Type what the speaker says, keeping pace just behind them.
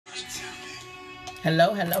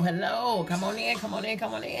Hello, hello, hello. Come on in, come on in,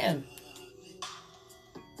 come on in.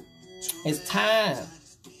 It's time.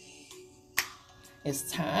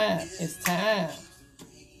 It's time. It's time.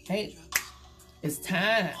 Hey, it's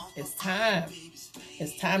time. It's time.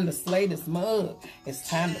 It's time to slay this mug. It's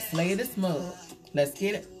time to slay this mug. Let's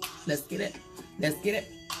get it. Let's get it. Let's get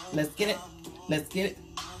it. Let's get it. Let's get it.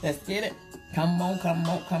 Let's get it. Come on, come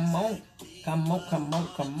on, come on. Come on, come on,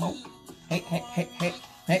 come on. Hey, hey, hey, hey,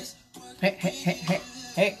 hey. Hey, hey, hey, hey,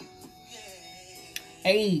 hey.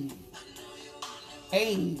 Hey.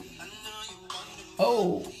 Hey.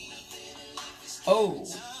 Oh. Oh.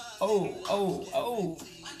 Oh, oh, oh.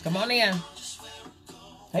 Come on in.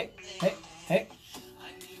 Hey, hey, hey.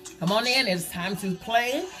 Come on in. It's time to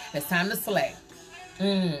play. It's time to slay.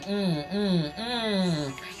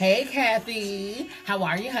 Hey, Kathy. How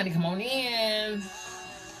are you, honey? Come on in.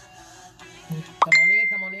 Come on in,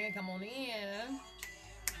 come on in, come on in.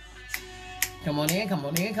 Come on in, come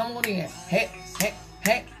on in, come on in. Hey, hey,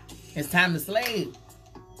 hey. It's time to slay.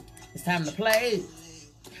 It's time to play.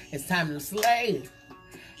 It's time to slay.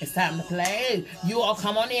 It's time to play. You all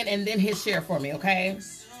come on in and then hit share for me, okay?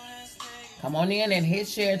 Come on in and hit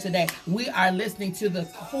share today. We are listening to the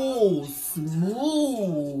cool,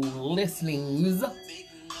 smooth listenings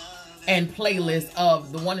and playlist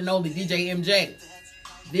of the one and only DJ MJ.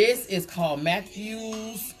 This is called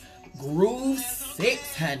Matthew's Groove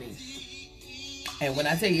 6, honey. And when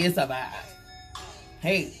I tell you it's a vibe.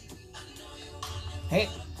 Hey. Hey.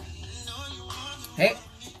 Hey.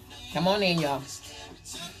 Come on in, y'all.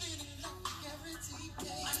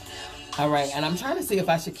 All right, and I'm trying to see if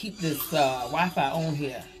I should keep this Wi-Fi on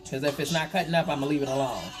here. Because if it's not cutting up, I'm going to leave it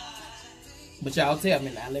alone. But y'all tell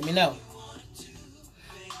me now. Let me know.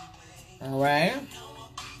 All right.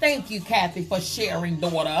 Thank you, Kathy, for sharing,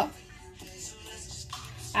 daughter.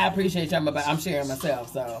 I appreciate y'all, but I'm sharing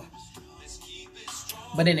myself, so.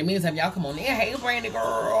 But in the meantime, y'all come on in. Hey, Brandy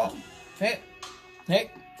girl. Hey.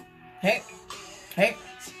 Hey. Hey. Hey.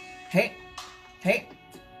 Hey. Hey.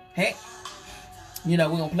 Hey. You know,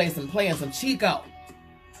 we're going to play some Chico.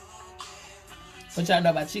 What y'all know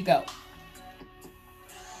about Chico?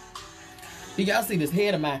 Do y'all see this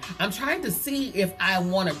head of mine? I'm trying to see if I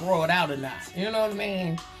want to grow it out or not. You know what I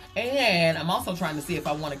mean? And I'm also trying to see if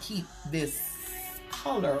I want to keep this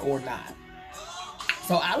color or not.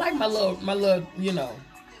 So I like my little, you know,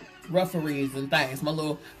 rufferys and things. My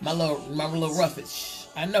little roughage.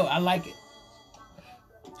 I know, I like it.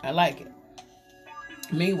 I like it.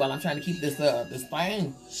 Meanwhile, I'm trying to keep this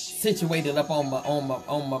thing situated up on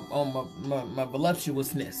my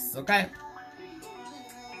voluptuousness. Okay.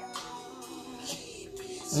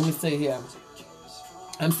 Let me see here.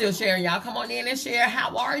 I'm still sharing. Y'all come on in and share.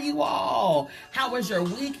 How are you all? How was your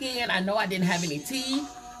weekend? I know I didn't have any tea,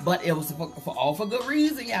 but it was for all for good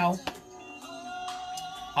reason, y'all.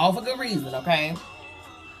 All for good reason, okay?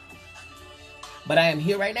 But I am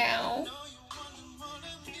here right now.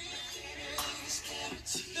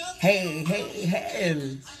 Hey, hey,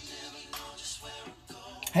 hey.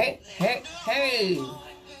 Hey, hey, hey.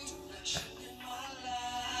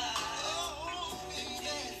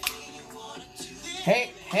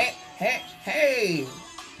 Hey, hey, hey, hey.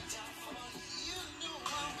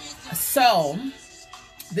 So,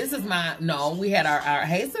 this is we had our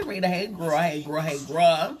hey, Sarita, hey, girl, hey, girl, hey,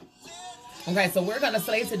 girl. Okay, so we're going to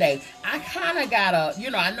slay today. I kind of got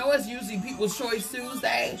I know it's usually People's Choice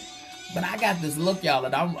Tuesday, but I got this look, y'all,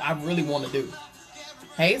 that I really want to do.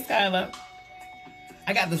 Hey, Skylar.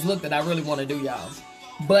 I got this look that I really want to do, y'all.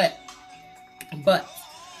 But,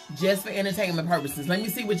 just for entertainment purposes, let me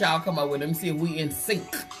see what y'all come up with. Let me see if we in sync.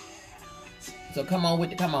 So come on.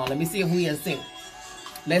 Let me see if we in sync.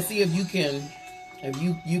 Let's see if you can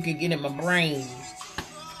get in my brain.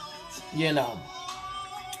 You know.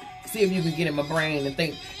 See if you can get in my brain and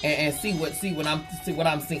think and see what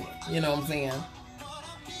I'm seeing. You know what I'm saying?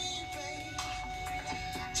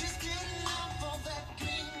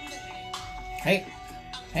 Hey,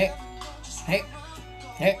 hey, hey,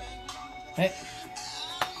 hey, hey.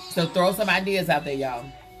 So throw some ideas out there, y'all.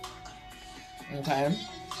 Okay?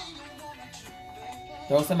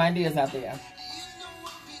 Throw some ideas out there.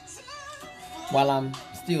 While I'm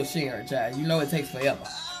still sharing, child. You know it takes forever.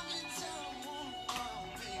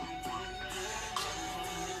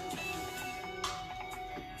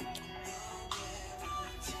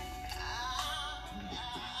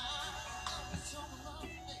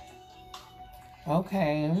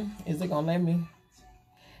 Okay. Is it gonna let me?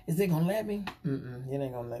 Is it gonna let me? It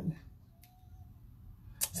ain't gonna let me.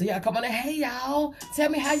 So y'all come on in. Hey y'all, tell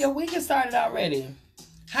me how your week has started already.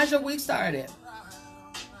 How's your week started?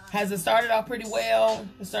 Has it started off pretty well?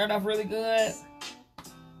 It started off really good?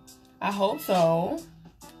 I hope so.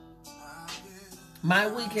 My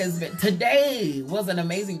week has been, today was an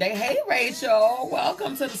amazing day. Hey, Rachel.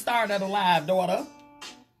 Welcome to the start of the live, daughter.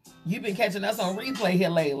 You've been catching us on replay here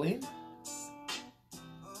lately.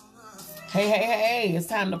 Hey, hey, hey. It's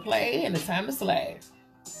time to play and it's time to slay.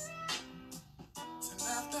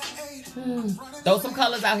 Throw some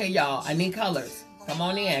colors out here, y'all. I need colors. Come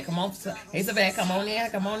on in. Come on. Hey, Savannah, come on in.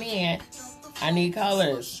 Come on in. I need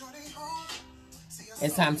colors.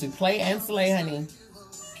 It's time to play and slay, honey.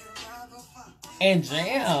 And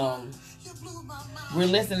jam. We're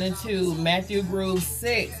listening to Matthew Groove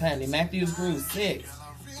 6, honey. Matthew's Groove 6.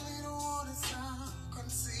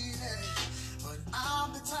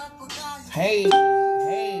 Hey,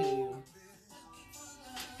 hey.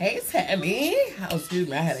 Hey, Tammy. Oh, excuse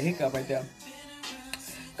me. I had a hiccup right there.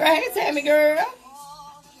 Girl, hey, Tammy, girl.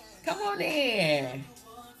 Come on in.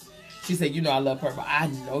 She said, you know I love purple. I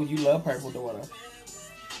know you love purple, daughter.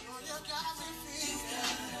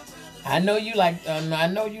 I know you like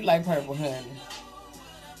purple, honey.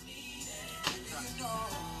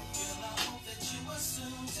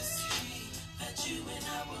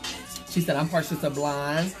 She said, I'm partial to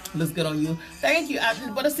blonde. Looks good on you. Thank you.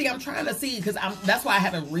 But see, I'm trying to see, because that's why I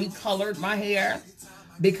haven't recolored my hair,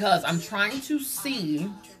 because I'm trying to see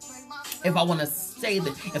if I want to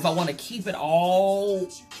if I want to keep it all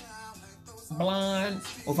blonde,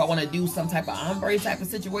 or if I want to do some type of ombre type of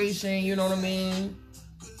situation, you know what I mean?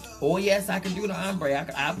 Oh, yes, I can do the ombre.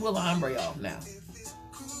 I pull the ombre off now.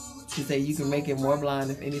 She said you can make it more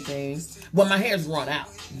blonde, if anything. Well, my hair's run out.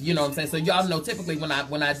 You know what I'm saying? So y'all know typically when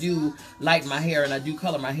I do light my hair and I do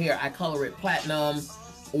color my hair, I color it platinum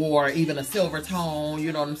or even a silver tone.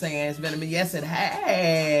 You know what I'm saying? It's been a minute. Yes, it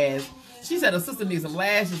has. She said her sister needs some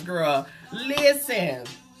lashes, girl. Listen.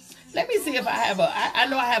 Let me see if I have I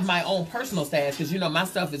know I have my own personal stash, because you know my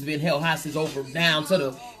stuff has been held hostage over down to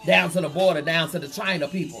the border, down to the China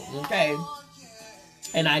people, okay?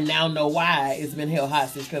 And I now know why it's been held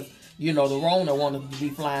hostage, because you know the Rona wanted to be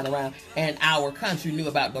flying around, and our country knew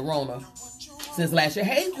about the Rona since last year.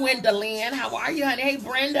 Hey, Gwendolyn, how are you, honey? Hey,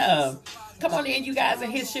 Brenda, come on in, you guys,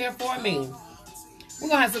 and hit share for me. We're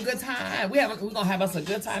gonna have some good time. We're gonna have us a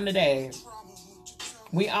good time today.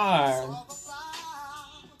 We are.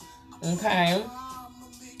 Okay,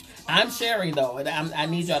 I'm sharing though. I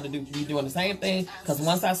need y'all to be doing the same thing, because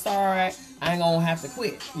once I start, I ain't gonna have to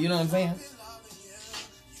quit. You know what I'm saying?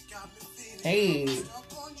 Hey.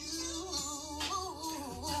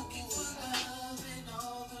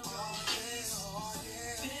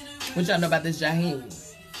 What y'all know about this Jaheim?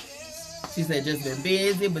 She said just been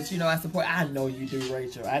busy, but you know I support. I know you do,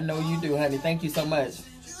 Rachel. I know you do, honey. Thank you so much.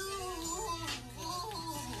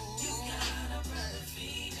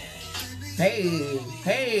 Hey,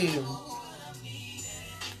 hey.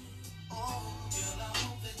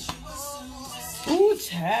 Ooh,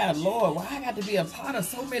 child, Lord, why I got to be a part of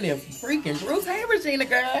so many freaking groups? Hey, Regina,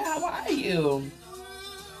 girl, how are you?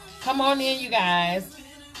 Come on in, you guys.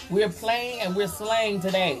 We're playing and we're slaying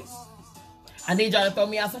today. I need y'all to throw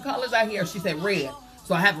me out some colors out here. She said red.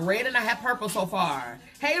 So I have red and I have purple so far.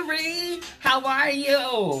 Hey, Reed, how are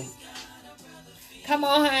you? Come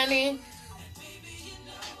on, honey.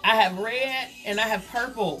 I have red and I have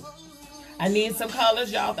purple. I need some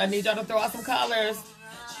colors, y'all. I need y'all to throw out some colors.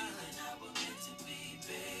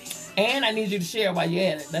 And I need you to share while you're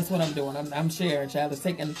at it. That's what I'm doing. I'm sharing, child. It's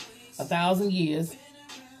taking 1,000 years.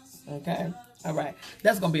 Okay. All right.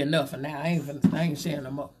 That's going to be enough for now. I ain't sharing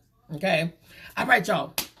them up. Okay. All right,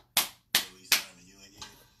 y'all.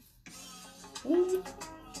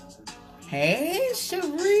 Hey,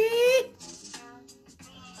 Cherie.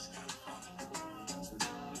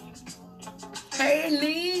 Hey,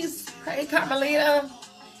 niece. Hey, Carmelita.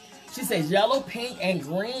 She says yellow, pink, and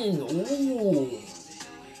green. Ooh.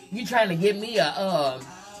 You trying to get me a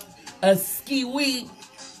ski-wee,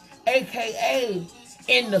 aka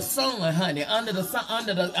in the sun, honey, under the sun,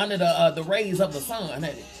 under the rays of the sun,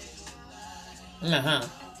 honey.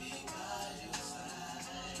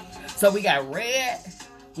 So we got red,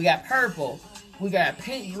 we got purple, we got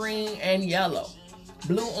pink, green, and yellow,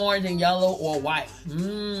 blue, orange, and yellow, or white.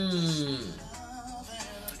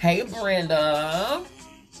 Hey, Brenda,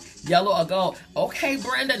 yellow or gold? Okay,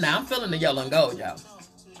 Brenda, now I'm feeling the yellow and gold, y'all.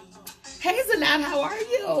 Hey, Zanat, how are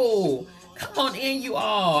you? Come on in, you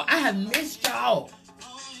all. I have missed y'all.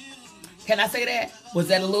 Can I say that? Was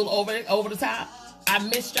that a little over the top? I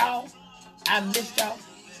missed y'all. I missed y'all.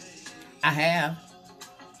 I have.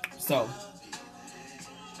 So,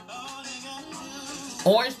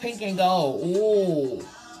 orange, pink, and gold. Ooh.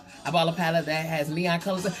 I bought a palette that has neon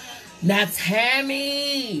colors. Now,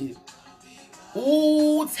 Tammy.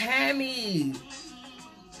 Ooh, Tammy.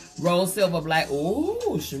 Rose silver black.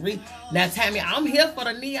 Ooh, Cherie. Now, Tammy, I'm here for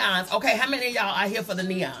the neons. Okay, how many of y'all are here for the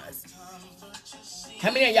neons?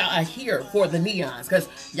 How many of y'all are here for the neons? Because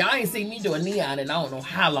y'all ain't seen me do a neon in I don't know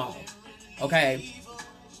how long. Okay.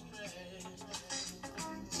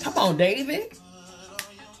 Come on, David.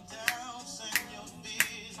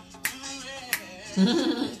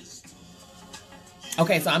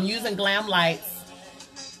 Okay, so I'm using Glam Lights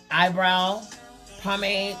eyebrow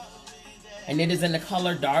pomade, and it is in the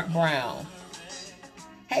color dark brown.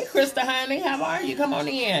 Hey, Krista, honey, how are you? Come on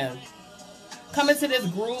in. Come into this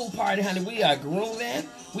groove party, honey. We are grooving.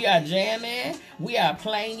 We are jamming. We are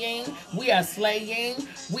playing. We are slaying.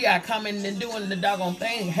 We are coming and doing the doggone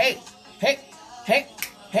thing. Hey, hey, hey,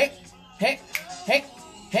 hey, hey, hey,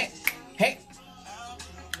 hey, hey.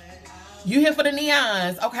 You here for the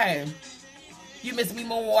neons? Okay. You miss me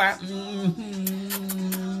more.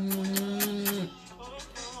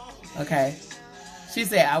 Okay. She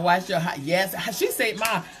said, I watched your hot. Yes. She said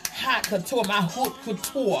my hot couture, my haute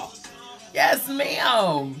couture. Yes,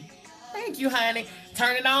 ma'am. Thank you, honey.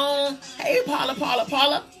 Turn it on. Hey,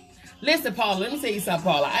 Paula. Listen, Paula, let me tell you something,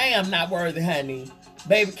 Paula. I am not worthy, honey.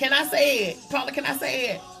 Baby, can I say it? Paula, can I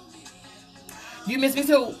say it? You miss me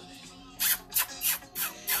too.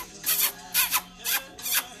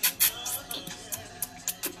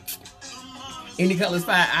 Any color's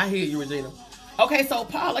fine. I hear you, Regina. Okay, so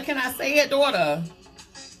Paula, can I say it, daughter?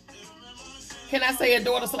 Can I say it,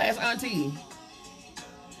 daughter / auntie?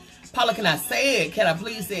 Paula, can I say it? Can I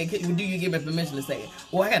please say it? Do you give me permission to say it?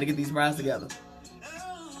 Oh, I got to get these brows together.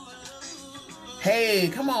 Hey,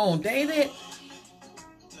 come on, David.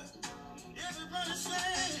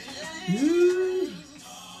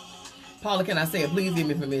 Paula, can I say it? Please give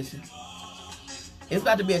me permission. It's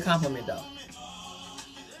about to be a compliment, though.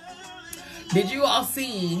 Did you all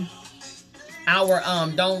see our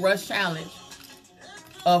Don't Rush challenge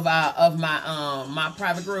of my my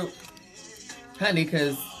private group? Honey,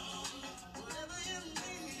 cause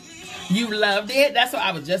you loved it. That's what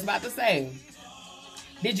I was just about to say.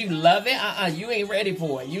 Did you love it? You ain't ready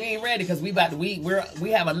for it. You ain't ready because we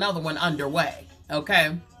have another one underway.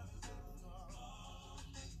 Okay.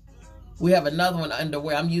 We have another one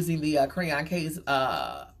underway. I'm using the crayon case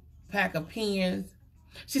pack of pens.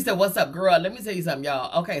 She said, what's up, girl? Let me tell you something,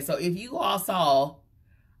 y'all. Okay, so if you all saw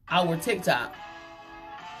our TikTok,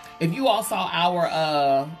 if you all saw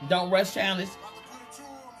our Don't Rush challenge,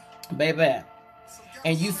 baby,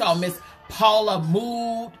 and you saw Miss Paula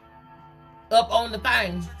moved up on the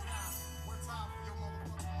thing,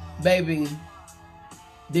 baby,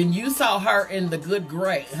 then you saw her in the good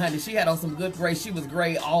gray, honey. She had on some good gray. She was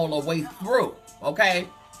gray all the way through, okay?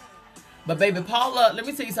 But baby, Paula, let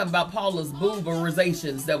me tell you something about Paula's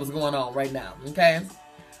booberizations that was going on right now, okay?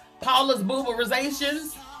 Paula's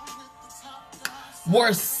booberizations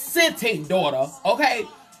were sitting, daughter, okay?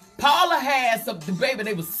 Paula had some, baby,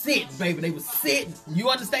 they was sitting, baby. They was sitting. You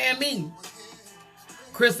understand me?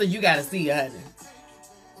 Krista, you got to see it, honey.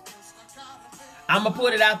 I'm going to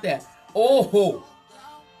put it out there. Oh,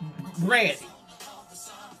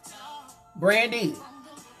 Brandy,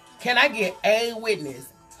 can I get a witness?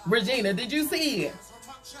 Regina, did you see it?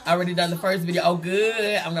 I already done the first video. Oh,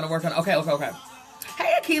 good. I'm going to work on it. Okay.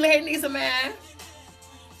 Hey, Akila. Hey, Nisa, man.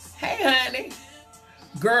 Hey, honey.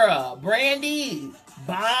 Girl,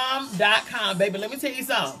 BrandyBomb.com, baby. Let me tell you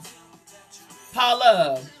something.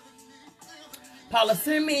 Paula,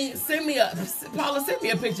 send me a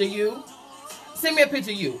picture of you. Send me a picture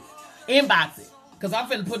of you. Inbox it. Because I'm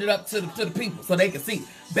finna put it up to the people so they can see.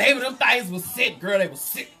 Baby, them things was sick, girl. They was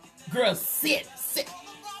sick. Girl, sit.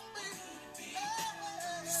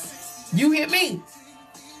 You hear me?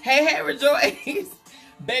 Hey, Rejoice.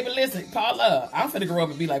 Baby, listen, Paula, I'm finna grow up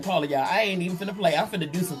and be like Paula, y'all. I ain't even finna play. I'm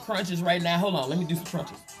finna do some crunches right now. Hold on, let me do some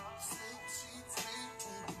crunches.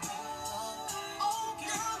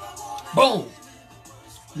 Boom.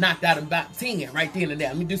 Knocked out about 10 right then and there.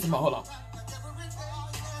 Let me do some more. Hold on.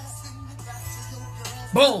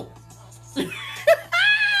 Boom.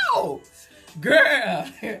 Girl.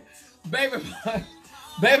 Baby.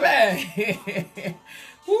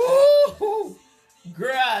 Woo!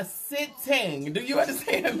 Girl, sitting. Do you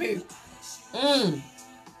understand me?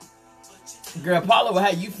 Girl, Paula,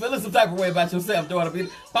 how you feeling some type of way about yourself, daughter?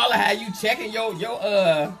 Paula, how you checking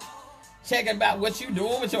checking about what you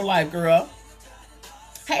doing with your life, girl?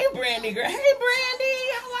 Hey, Brandy, girl. Hey,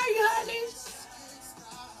 Brandy. How are you, honey?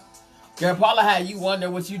 Girl, Paula, how you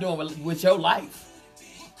wonder what you doing with your life?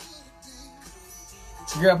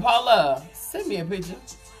 Girl, Paula, send me a picture.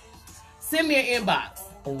 Send me an inbox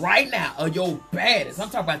right now of your baddest.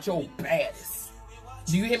 I'm talking about your baddest.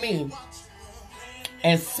 Do you hear me?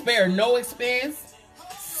 And spare no expense.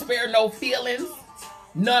 spare no feelings.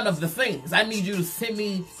 None of the things. I need you to send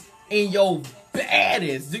me in your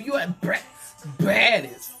baddest. Do you have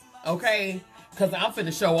baddest? Okay? Because I'm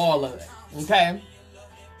finna show all of it. Okay?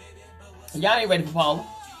 Y'all ain't ready for Paula.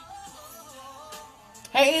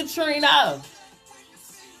 Hey, Trina.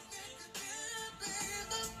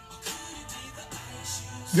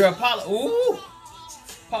 Girl, Paula. Ooh.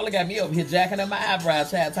 Paula got me over here jacking up my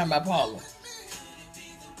eyebrows, child, talking about Paula.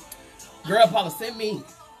 Girl, Paula, send me.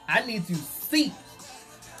 I need to see.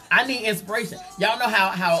 I need inspiration. Y'all know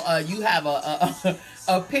how you have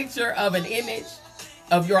a picture of an image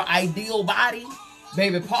of your ideal body?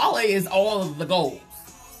 Baby, Paula is all of the goals.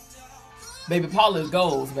 Baby, Paula is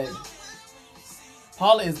goals, baby.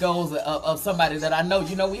 Paula is goals of somebody that I know.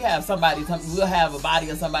 You know, we have somebody, we'll have a body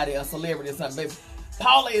of somebody, a celebrity or something, baby.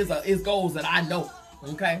 Paula is goals that I know,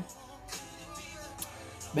 okay?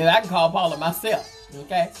 Baby, I can call Paula myself,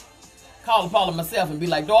 okay? Call Paula myself and be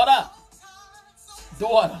like, daughter,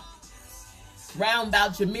 round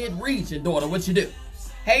out your mid-region, daughter, what you do?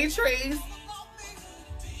 Hey, trees.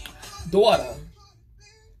 Daughter,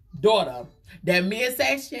 that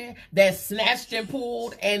midsection, that snatched and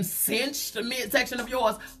pulled and cinched the midsection of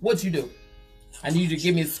yours, what you do? I need you to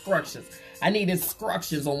give me instructions. I need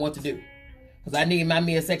instructions on what to do. Because I need my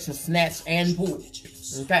midsection snatched and pulled,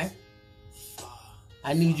 okay?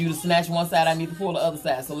 I need you to snatch one side, I need to pull the other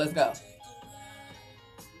side, so let's go.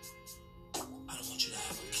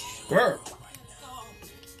 Girl,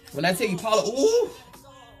 when I tell you Paula, ooh,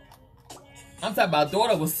 I'm talking about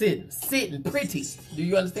daughter was sitting pretty. Do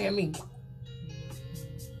you understand me?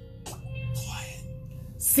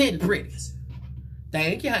 Sitting pretty.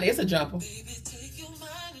 Thank you, honey. It's a jumper.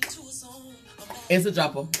 It's a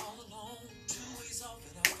jumper.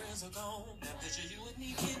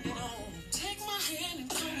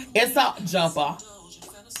 It's a jumper.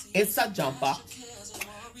 It's a jumper.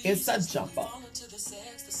 It's a jumper.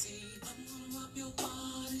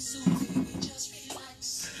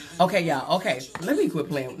 Okay, y'all. Okay, let me quit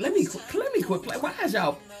playing. Let me quit playing. Why is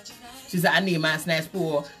y'all? She said, I need my snatch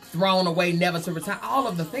pull, thrown away, never to return. All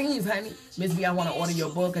of the things, honey. MzBee, I want to order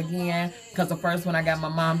your book again. Because the first one I got my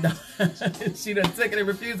mom done. She done took it and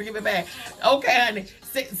refused to give it back. Okay, honey.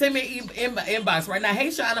 Send me an inbox right now. Hey,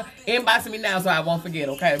 Shauna, inbox me now so I won't forget,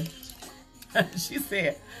 okay? She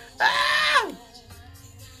said, ah!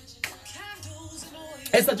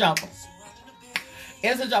 It's a jumper.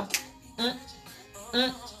 It's a jumper.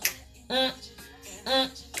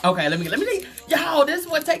 Okay, let me. Y'all, this is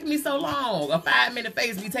what taking me so long. A 5-minute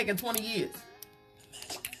face be taking 20 years.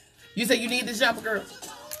 You say you need this jumper, girl?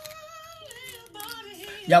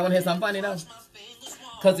 Y'all want to hear something funny, though?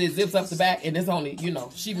 Because it zips up the back, and it's only, you know,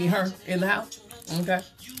 she, me, her in the house. Okay?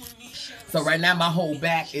 So right now, my whole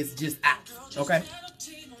back is just out. Okay?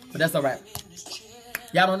 But that's all right.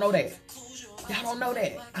 Y'all don't know that. Y'all don't know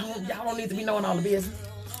that. Y'all don't need to be knowing all the business.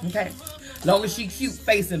 Okay? Long as she cute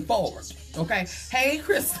facing forward. Okay? Hey,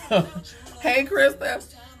 Krista. Hey, Krista.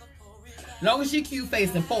 Long as she cute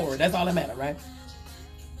facing forward. That's all that matters, right?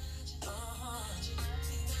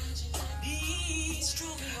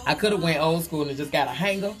 I could have went old school and just got a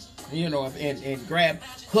hanger, you know, and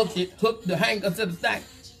hooked the hanger to the thing.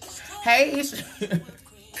 Hey,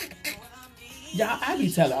 y'all, I be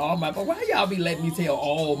telling all my, but why y'all be letting me tell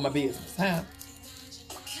all my business, huh?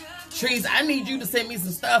 Trees, I need you to send me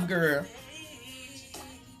some stuff, girl.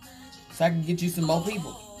 So I can get you some more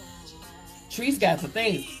people. Trees got some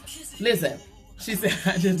things. Listen, she said,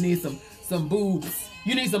 I just need some boobs.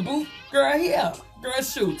 You need some boobs? Girl, here. Girl,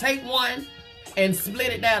 shoot. Take one and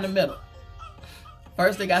split it down the middle.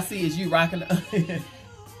 First thing I see is you rocking the...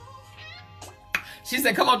 She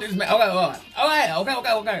said, come on, do this, man. Okay. All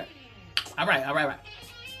right.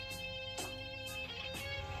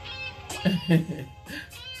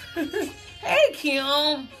 Hey,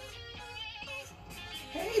 Kim.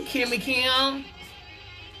 Hey, Kim.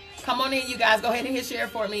 Come on in, you guys. Go ahead and hit share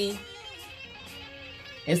for me.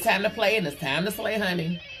 It's time to play and it's time to slay,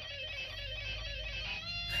 honey.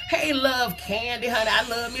 Hey, love candy, honey. I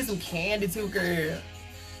love me some candy too, girl.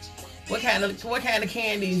 What kind of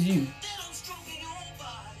candy is you?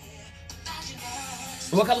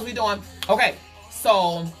 What colors we doing? Okay,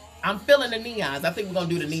 so I'm feeling the neons. I think we're gonna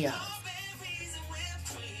do the neons.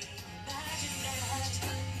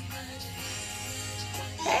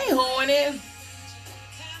 Hey, horny.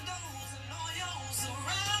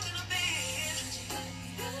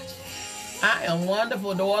 I am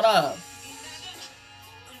wonderful, daughter.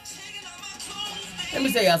 Let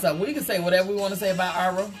me tell y'all something. We can say whatever we want to say about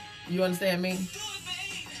Ara. You understand me?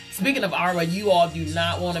 Speaking of Ara, you all do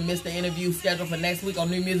not want to miss the interview scheduled for next week on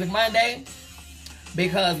New Music Monday,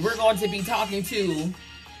 because we're going to be talking to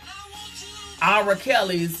R.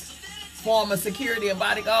 Kelly's former security and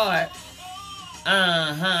bodyguard.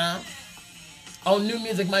 On New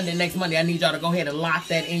Music Monday, next Monday, I need y'all to go ahead and lock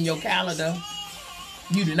that in your calendar.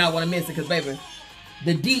 You do not want to miss it, because, baby,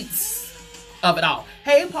 the deets of it all.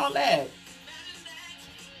 Hey, Paulette.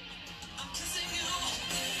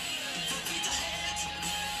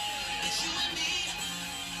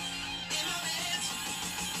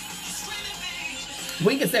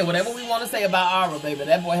 We can say whatever we want to say about Aura, baby.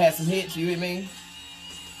 That boy had some hits, you hear me?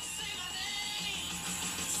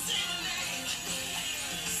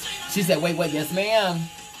 She said, wait, yes, ma'am.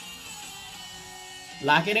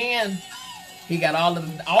 Lock it in. He got all of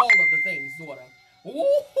the things, sort of. Ooh.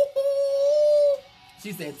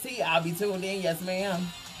 She said, T, I'll be tuned in. Yes, ma'am.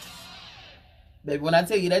 Baby, when I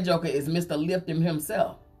tell you that joker is Mr. Lipton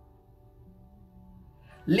himself.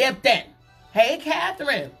 Lipton. Hey,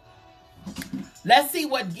 Catherine. Let's see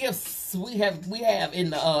what gifts we have in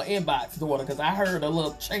the inbox, daughter, because I heard a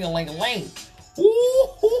little ching-a-ling-a-ling. Ooh.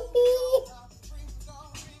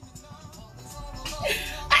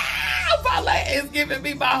 Paulette is giving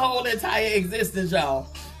me my whole entire existence, y'all.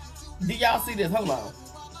 Do y'all see this? Hold on.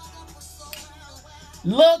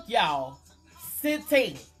 Look, y'all.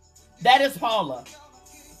 Sitting. That is Paula.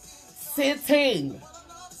 Sitting.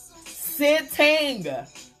 Sitting.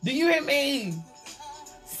 Do you hear me?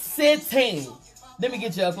 Sitting. Let me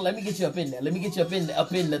get you up in there. Let me get you up in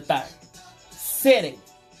the thing. Sitting.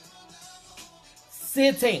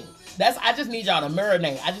 Sitting. I just need y'all to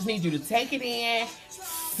marinate. I just need you to take it in,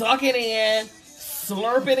 suck it in,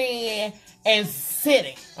 slurp it in, and sit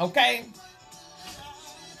it. Okay?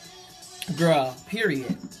 Girl,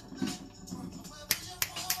 period.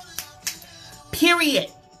 Period.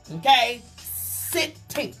 Okay?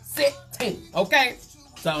 Sitting. Okay?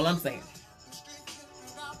 That's all I'm saying.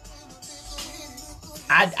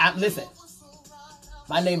 I listen.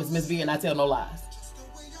 My name is MzBee and I tell no lies.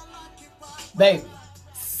 Baby.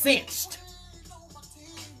 Cinched.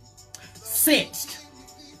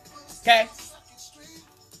 Okay?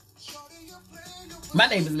 My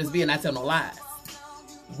name is MzBee and I tell no lies.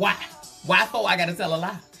 Why? Why for I gotta tell a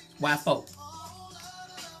lie? Why for?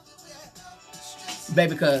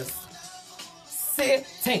 Baby, because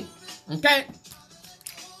sitting. Okay?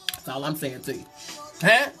 That's all I'm saying to you.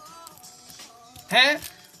 Huh?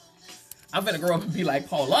 I'm finna grow up and be like,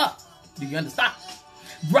 Paul up. Do you understand?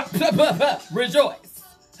 Rejoice.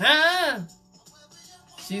 Huh?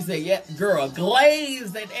 She said, yeah, girl,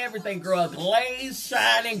 glazed and everything, girl. Glazed,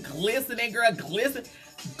 shining, glistening, girl, glisten.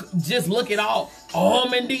 Just look at all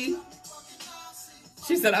almondy.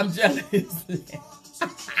 She said, I'm jealous.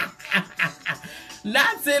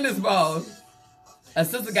 Not tennis balls. A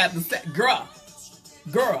sister got the set. Girl.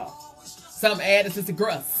 Some added sister,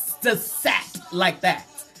 girl, to sat like that.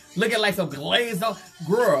 Looking like some glazed on.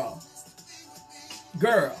 Girl.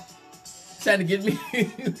 Trying to get me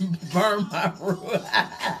burn my room.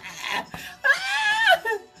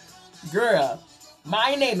 Girl,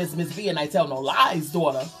 my name is MzBee and I tell no lies,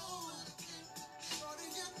 daughter.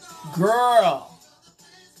 Girl,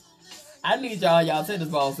 I need y'all tennis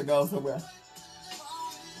balls to go somewhere.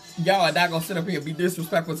 Y'all are not gonna sit up here and be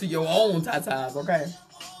disrespectful to your own tatas, okay?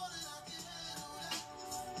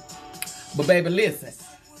 But baby, listen,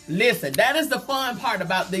 that is the fun part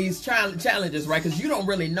about these challenges, right? Because you don't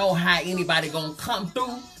really know how anybody gonna come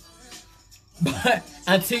through. But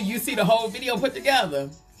until you see the whole video put together.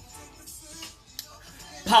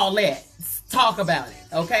 Paulette, talk about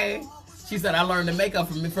it, okay? She said, I learned to make up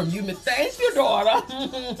from you. Thank you, daughter.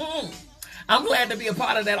 I'm glad to be a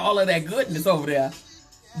part of that, all of that goodness over there.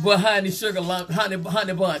 But honey, sugar lump, honey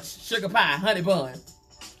bunch, sugar pie, honey bun.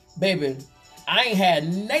 Baby, I ain't had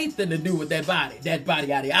nothing to do with that body,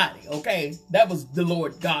 yaddy, okay? That was the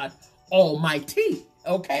Lord God Almighty,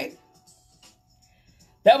 okay?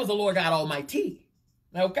 That was the Lord God Almighty,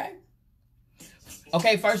 okay?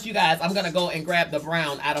 Okay, first, you guys, I'm going to go and grab the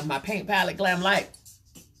brown out of my paint palette, Glam Light.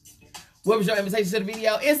 What was your invitation to the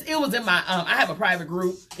video? It was in my, I have a private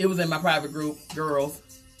group. It was in my private group, girls.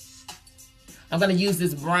 I'm going to use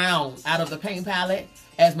this brown out of the paint palette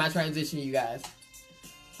as my transition, you guys.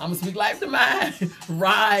 I'm going to speak life to mine.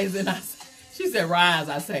 Rise, and she said, rise,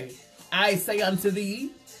 I say unto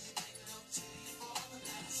thee.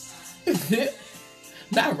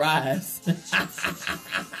 Not rise.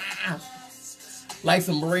 Like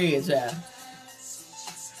some bread, child.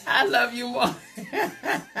 I love you more.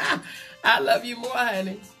 I love you more,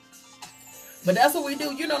 honey. But that's what we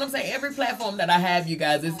do. You know what I'm saying? Every platform that I have, you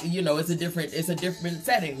guys, is, you know, it's a different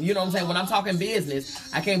setting. You know what I'm saying? When I'm talking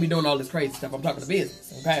business, I can't be doing all this crazy stuff. I'm talking to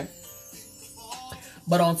business, okay?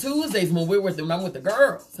 But on Tuesdays, when I'm with the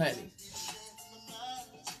girls, honey,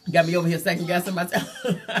 Got me over here second guessing myself.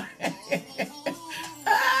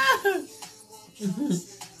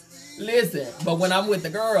 Listen, but when I'm with the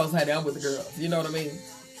girls, honey, I'm with the girls. You know what I mean?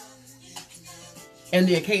 And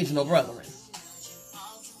the occasional brethren.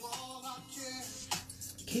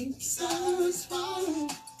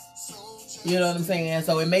 You know what I'm saying?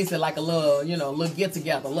 So it makes it like a little, you know, little get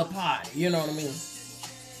together, a little party. You know what I mean?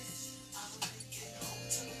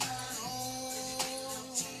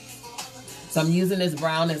 So I'm using this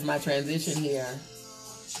brown as my transition here.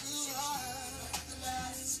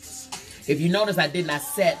 If you notice, I did not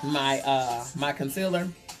set my my concealer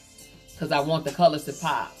because I want the colors to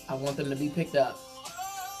pop. I want them to be picked up.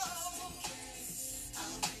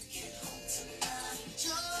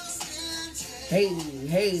 Hey,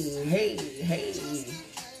 hey, hey, hey.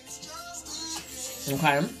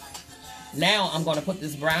 Okay. Now I'm going to put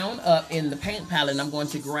this brown up in the paint palette, and I'm going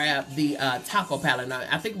to grab the taco palette. Now,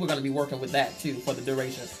 I think we're going to be working with that too for the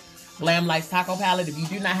duration. Glam Lights taco palette. If you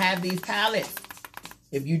do not have these palettes,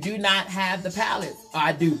 if you do not have the palettes,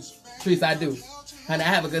 I do. Trees, I do. And I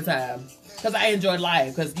have a good time. Because I enjoy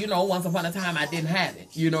life. Because, you know, once upon a time, I didn't have it.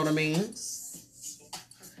 You know what I mean?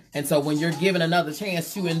 And so when you're given another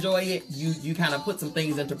chance to enjoy it, you kind of put some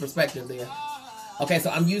things into perspective there. Okay, so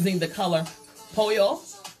I'm using the color Pollo.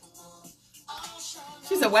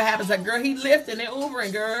 She said, what happens? That girl, he lifting and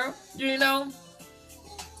Ubering, girl. You know?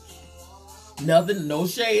 Nothing, no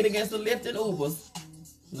shade against the lifting Ubers.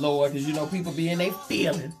 Lord, because you know people be in their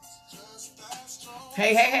feeling.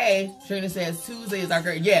 Hey, hey, hey. Trina says Tuesday is our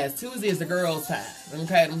girl. Yes, Tuesday is the girls' time.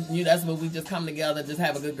 Okay, that's when we just come together, just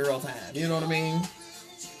have a good girl time. You know what I mean?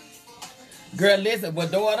 Girl, listen,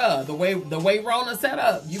 but daughter, the way Rona set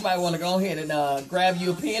up, you might want to go ahead and grab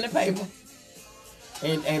you a pen and paper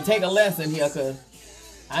and take a lesson here, because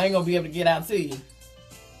I ain't going to be able to get out to you.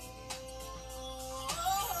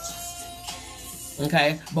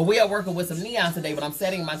 Okay, but we are working with some neon today, but I'm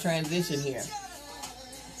setting my transition here.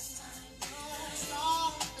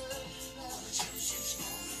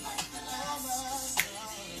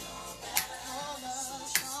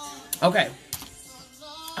 Okay.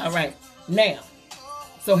 All right. Now,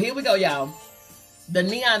 so here we go, y'all. The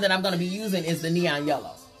neon that I'm going to be using is the neon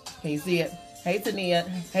yellow. Can you see it? Hey, Tanita.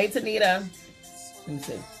 Hey, Tanita. Let me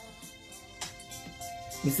see.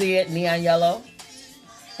 You see it? Neon yellow.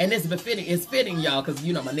 And it's befitting. It's fitting, y'all, because,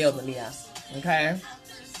 you know, my nails are neon. Okay?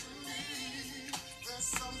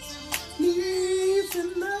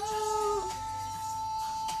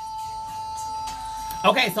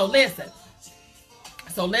 Okay, so listen.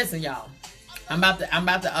 So listen, y'all. I'm about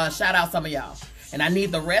to shout out some of y'all. And I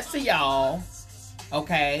need the rest of y'all,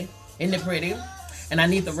 okay, isn't it pretty? And I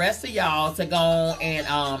need the rest of y'all to go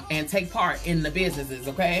and take part in the businesses,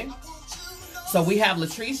 okay? So we have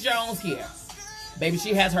Latrice Jones here. Baby,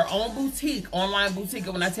 she has her own boutique, online boutique.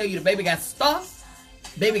 And when I tell you the baby got stuff,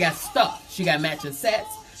 baby got stuff. She got matching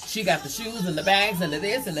sets. She got the shoes and the bags and the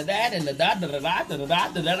this and the that and the da da da da da da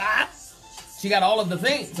da da da. She got all of the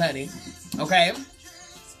things, honey. Okay?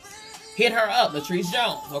 Hit her up, Latrice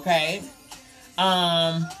Jones, okay?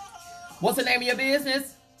 What's the name of your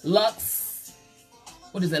business? Lux.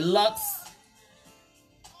 What is it? Lux.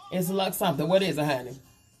 It's Lux something. What is it, honey?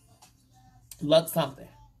 Lux something.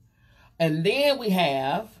 And then we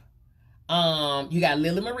have, you got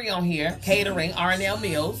Lily Marie on here, catering, R&L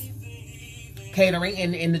Mills, catering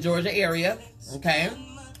in the Georgia area, okay?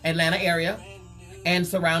 Atlanta area, and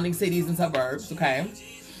surrounding cities and suburbs, okay?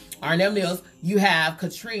 R&L Mills. You have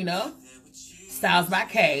Katrina, Styles by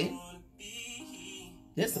K.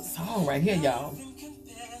 This is a song right here, y'all.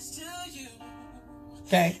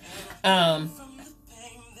 Okay.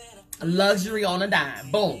 Luxury on a Dime.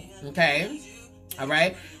 Boom. Okay. All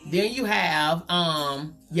right. Then you have,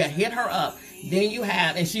 yeah, hit her up. Then you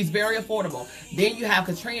have, and she's very affordable. Then you have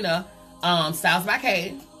Katrina, Styles by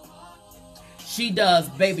K. She does,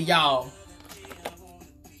 baby, y'all,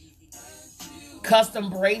 custom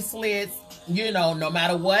bracelets, you know, no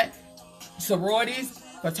matter what. Sororities,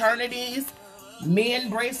 fraternities, men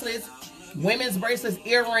bracelets, women's bracelets,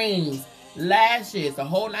 earrings, lashes, the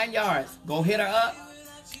whole 9 yards. Go hit her up.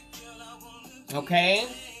 Okay.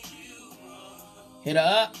 Hit her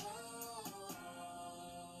up.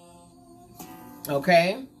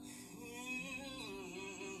 Okay.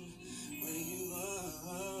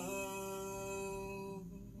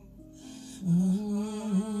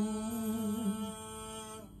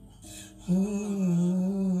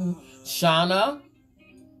 Shauna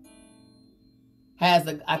has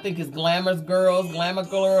the, I think it's Glamour Girl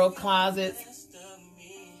Closets.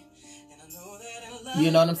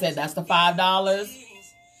 You know what I'm saying? That's the $5.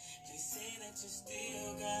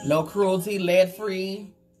 No cruelty, lead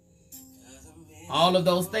free. all of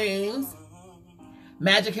those things.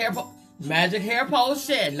 Magic hair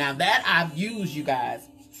potion. Now that I've used, you guys.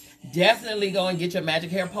 Definitely go and get your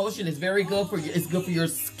magic hair potion. It's very good for you. It's good for your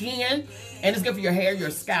skin, and it's good for your hair,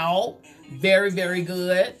 your scalp. Very, very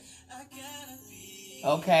good.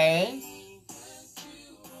 Okay.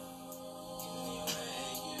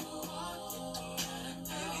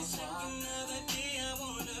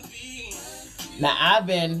 Now I've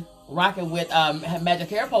been rocking with magic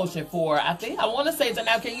hair potion for, I want to say, so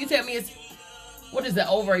now can you tell me it's, what is it,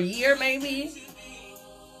 over a year maybe?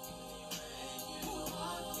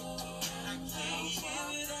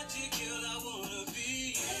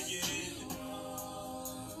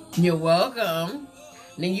 You're welcome.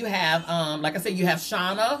 Then you have, like I said, you have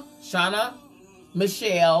Shauna,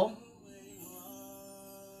 Michelle.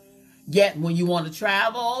 Yet when you want to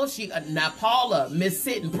travel, now Paula, Miss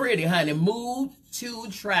Sitting Pretty, honey, move to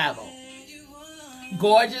travel.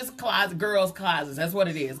 Gorgeous closet, girls' closets. That's what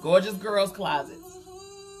it is. Gorgeous girls' closets.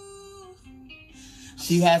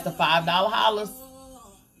 She has the $5 hollers.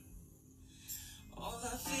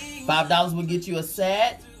 $5 will get you a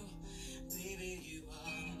set.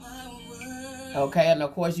 Okay, and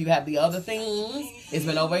of course you have the other things. It's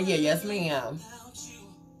been over a year. Yes, ma'am.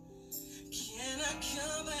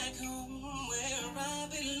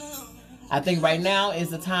 I think right now is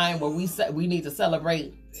the time where we need to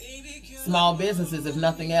celebrate small businesses, if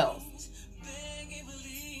nothing else.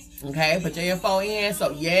 Okay, put your info in.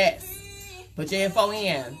 So, yes. Put your info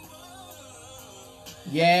in.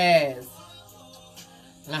 Yes.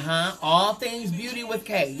 All things beauty with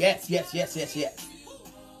K. Yes, yes, yes, yes, yes.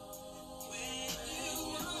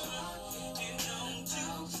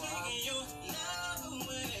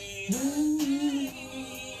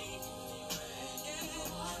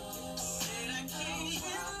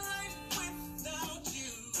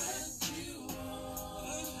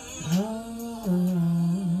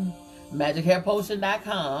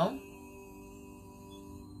 MagicHairPotion.com.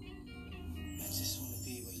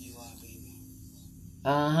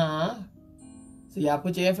 So y'all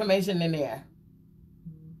put your information in there.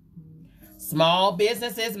 Small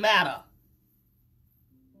businesses matter.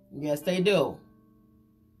 Yes, they do.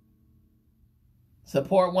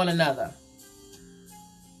 Support one another.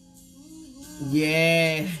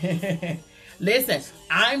 Yeah. Listen,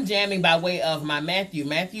 I'm jamming by way of my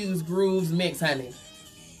Matthew's Grooves Mix, honey.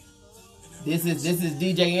 This is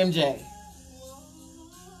DJ MJ.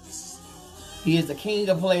 He is the king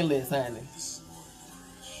of playlists, honey.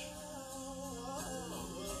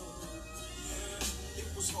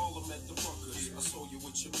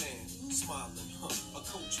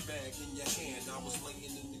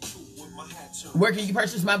 Where can you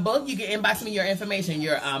purchase my book? You can inbox me your information,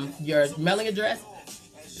 your mailing address.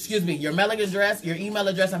 Excuse me, your mailing address, your email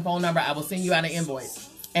address, and phone number. I will send you out an invoice,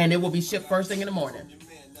 and it will be shipped first thing in the morning.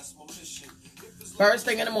 First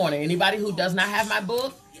thing in the morning. Anybody who does not have my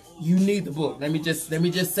book, you need the book. Let me just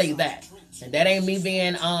say that. And that ain't me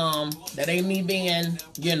being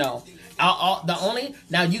you know.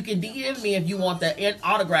 Now you can DM me if you want the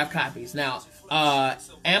autograph copies. Now,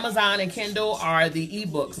 Amazon and Kindle are the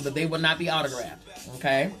ebooks, but they will not be autographed.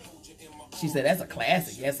 Okay. She said that's a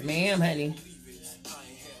classic. Yes, ma'am, honey.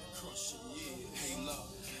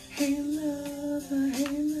 Hey love,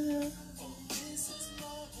 hey love.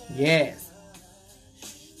 Yes.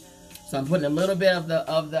 So I'm putting a little bit of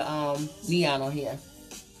the neon on here.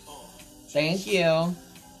 Thank you.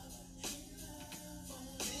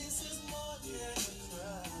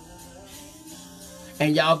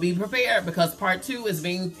 And y'all be prepared because part 2 is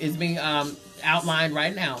being outlined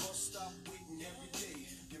right now.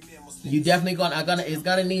 You definitely it's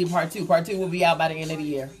gonna need part 2. Part 2 will be out by the end of the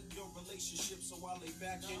year.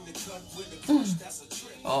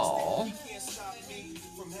 Oh.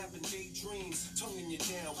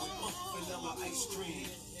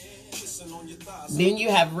 Then you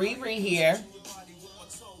have Riri here.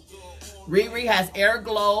 Riri has Air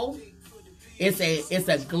Glow. It's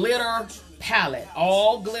a glitter palette,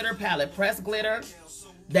 all glitter palette, pressed glitter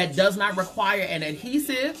that does not require an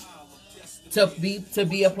adhesive to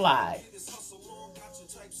be applied.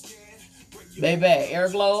 Baby, Air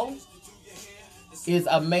Glow is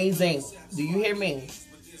amazing. Do you hear me?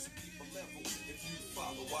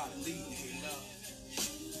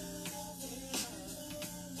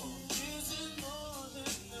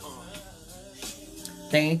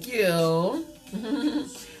 Thank you.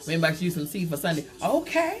 Maybe I should use some tea for Sunday.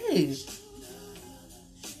 Okay.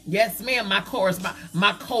 Yes, ma'am. My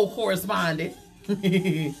co-correspondent.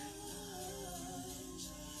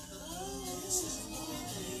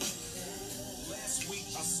 Last week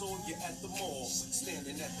I saw you at the mall,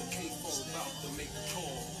 standing at the payphone about to make a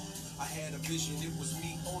call. I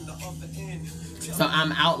So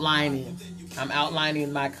I'm outlining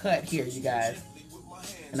my cut here, you guys.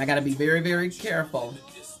 And I gotta be very, very careful.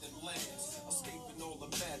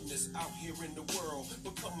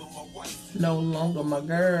 No longer my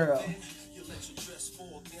girl.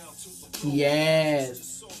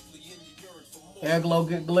 Yes. Air Glow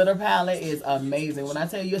Glitter Palette is amazing. When I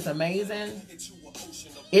tell you it's amazing,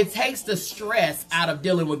 it takes the stress out of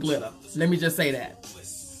dealing with glitter. Let me just say that.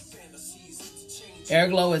 Air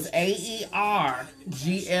Glow is AERGLO.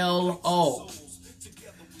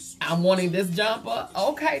 I'm wanting this jumper.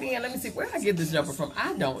 Okay, then let me see where I get this jumper from.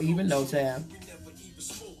 I don't even know, child.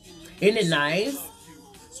 Isn't it nice?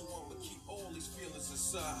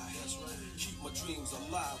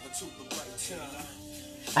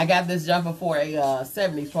 I got this jumper for a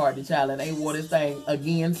 70s party, child, and they wore this thing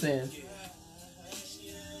again since.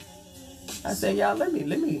 I said, y'all, let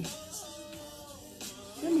me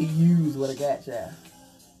use what I got, child.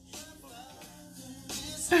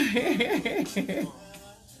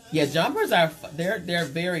 Yeah, jumpers are they're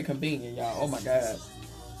very convenient, y'all. Oh my god.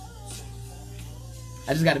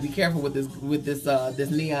 I just got to be careful with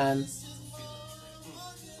this neon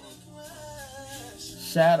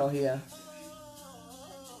shadow here.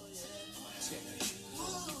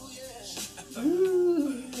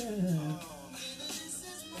 Ooh, yeah.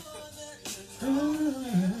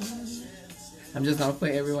 I'm just gonna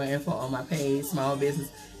put everyone info on my page. Small business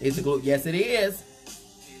is a glue. Yes, it is.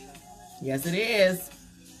 Yes, it is.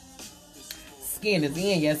 Skin is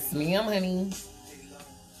in. Yes, ma'am, honey.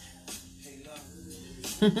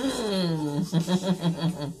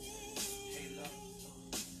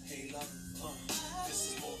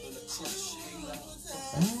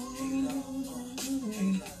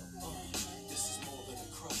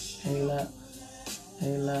 Hey,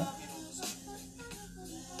 love.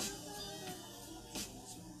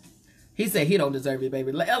 He said he don't deserve it,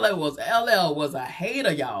 baby. LL was a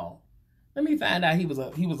hater, y'all. Let me find out he was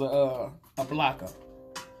a blocker.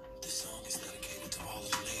 This song is dedicated to all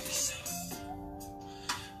of the ladies,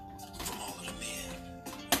 from all of the men.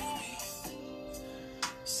 You know what I mean?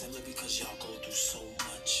 Simply because y'all go through so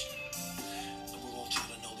much, and we want y'all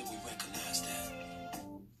to know that we recognize that.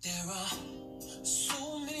 There are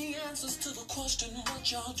so many answers to the question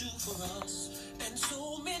what y'all do for us, and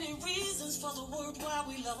so many reasons for the word why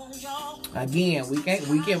we love on y'all. Again, we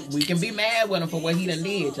can be mad with him for what he done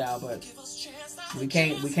did, y'all, but we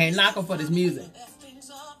can't knock him for this music.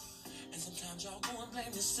 And sometimes y'all go and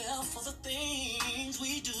blame yourself for the things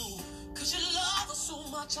we do, 'cause you love us so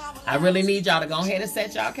much. I really need y'all to go ahead and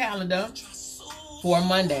set y'all calendar for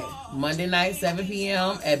Monday night, 7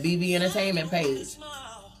 p.m. at BB Entertainment page.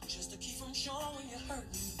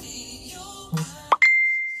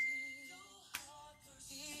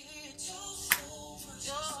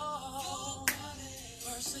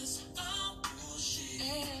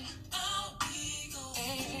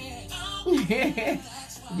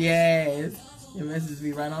 Yes, your message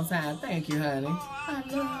be right on time. Thank you, honey.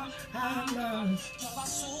 I love.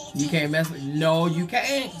 You can't mess with. No, you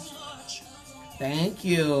can't. Thank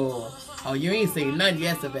you. Oh, you ain't seen nothing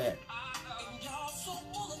yesterday.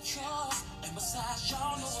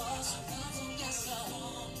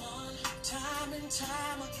 Time and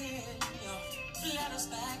time again, let us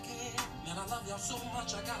back in. Man, I love y'all so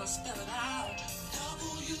much, I gotta spell it out.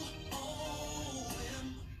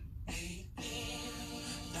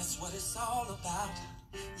 That's what it's all about,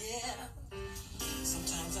 yeah.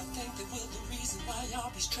 Sometimes I think that we're the reason why y'all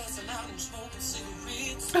be stressing out and smoking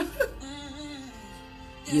cigarettes.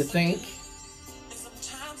 You think? And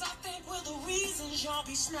sometimes I think we're the reasons y'all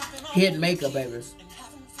be snapping on Hit maker, baby.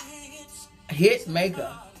 Hit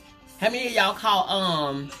maker. How many of y'all call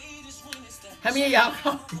how many of y'all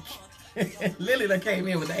call Lily that came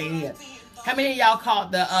in with the head. How many of y'all caught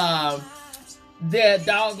the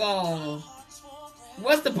doggone,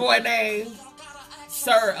 what's the boy name?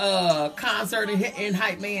 Sir, concert in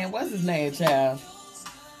Hype Man. What's his name, child?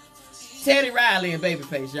 Teddy Riley and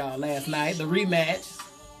Babyface, y'all, last night. The rematch.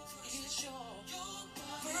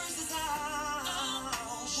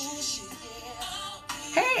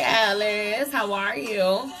 Hey, Alice. How are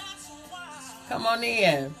you? Come on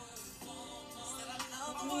in.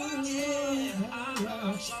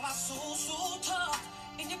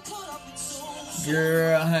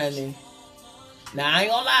 Girl, honey. Now, I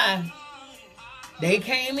ain't gonna lie. They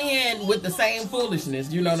came in with the same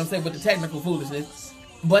foolishness, you know what I'm saying, with the technical foolishness.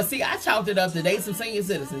 But see, I chalked it up to they some senior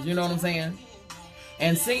citizens, you know what I'm saying?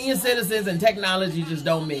 And senior citizens and technology just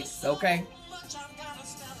don't mix, okay?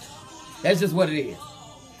 That's just what it is.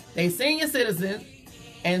 They senior citizens,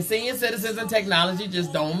 and senior citizens and technology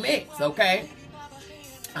just don't mix, okay?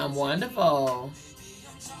 I'm wonderful.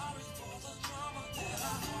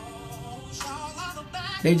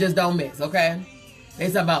 They just don't mix, okay?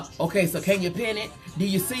 They talk about, okay, so can you pin it? Do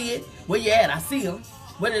you see it? Where you at? I see him.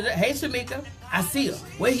 Where did it? Hey, Shamika, I see him.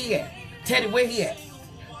 Where he at? Teddy, where he at?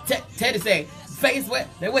 Teddy say, Face, where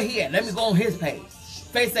he at? Let me go on his page.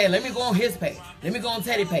 Face say, let me go on his page. Let me go on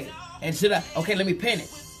Teddy page. And should I? Okay, let me pin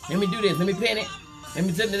it. Let me do this. Let me pin it. Let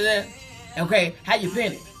me do that. Okay, how you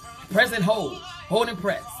pin it? Press and hold. Hold and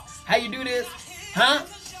press. How you do this? Huh?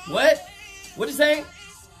 What? What you say?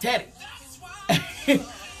 Teddy.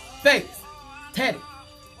 Face. Teddy.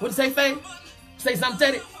 What you say, Face? Say something,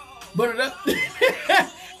 Teddy. Put it up.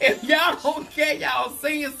 If y'all don't care, y'all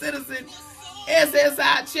senior citizen,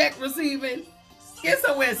 SSI check receiving, get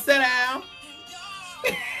somewhere and sit down.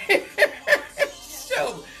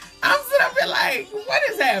 Sure. I'm sitting up here like, what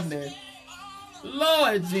is happening?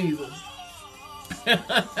 Lord Jesus.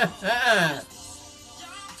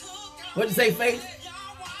 What you say, Face?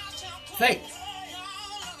 Face.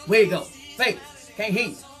 Where you go? Face. Can't hear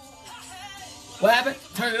you. What happened?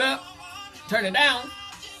 Turn it up. Turn it down.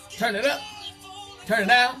 Turn it up. Turn it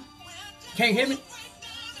down. Can't hear me?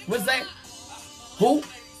 What's that? Who?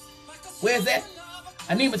 Where's that?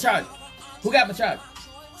 I need my charger. Who got my charger?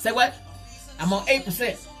 Say what? I'm on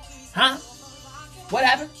 8%. Huh? What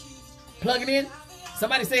happened? Plug it in.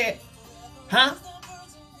 Somebody said, huh?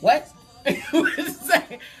 What? What did you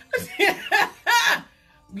say?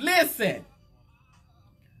 Listen.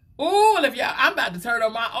 Ooh, if y'all, I'm about to turn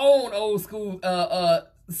on my own old school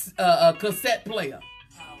cassette player.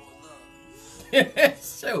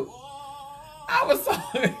 Shoot. I was so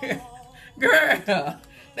girl,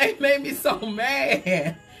 they made me so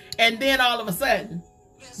mad. And then all of a sudden,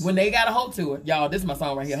 when they got a hold to it, y'all, this is my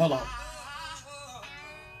song right here. Hold on.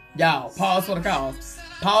 Y'all, pause for the cause.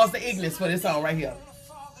 Pause the ignorance for this song right here.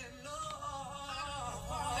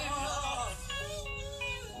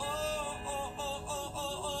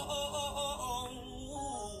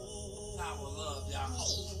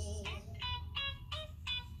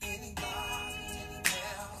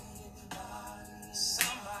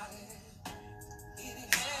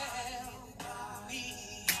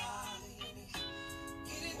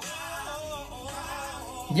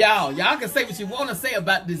 Y'all can say what you want to say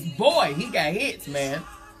about this boy. He got hits, man.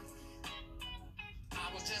 I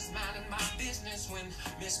was just minding my business when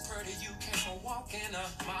Miss Purdy, you came a walking.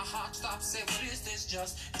 My heart stopped, said, what is this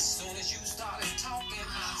just? As soon as you started talking,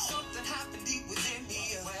 something happened deep within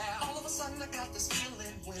me. Well, all of a sudden I got this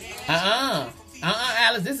feeling when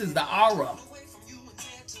Alice, this is the aura.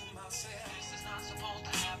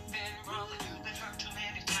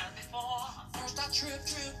 First I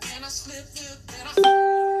tripped, then I slipped, then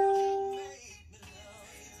I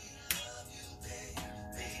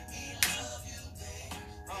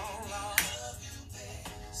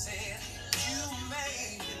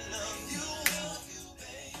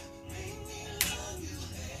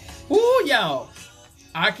Ooh, y'all.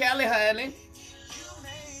 R. Kelly, honey.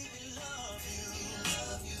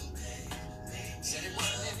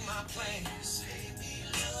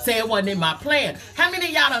 Say it wasn't in my plan. How many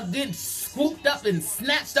of y'all done been swooped up and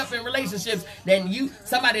snatched up in relationships that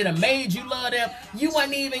somebody that made you love them? You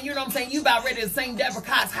wasn't even, you know what I'm saying? You about ready to sing Deborah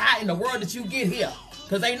Cox high in the world that you get here.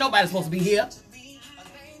 Because ain't nobody supposed to be here.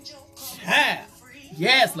 Child.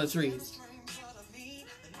 Yes, Latrice.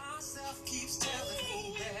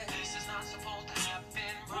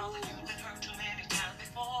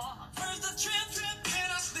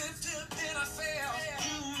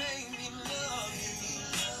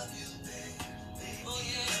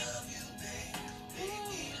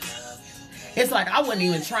 It's like I wasn't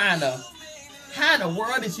even trying to, how in the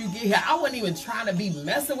world did you get here? I wasn't even trying to be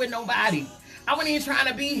messing with nobody. I wasn't even trying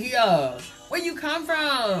to be here. Where you come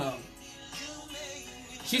from?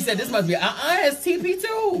 She said this must be, it's TP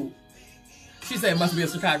too. She said it must be a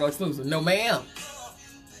Chicago exclusive. No, ma'am.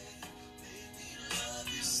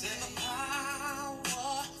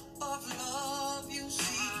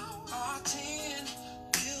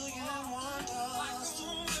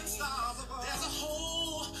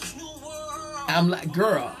 I'm like,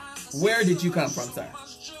 girl, where did you come from, sir?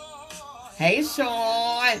 Hey,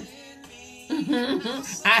 Sean.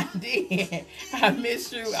 I did. I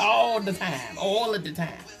miss you all the time. All of the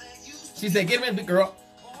time. She said, get him in, girl.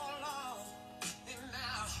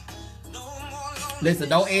 Listen,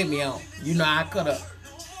 don't egg me on. You know I could have.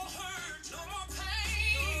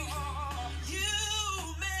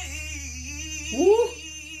 Woo.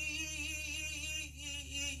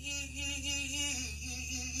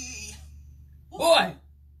 Boy.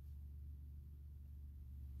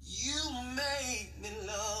 You made me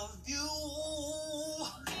love you.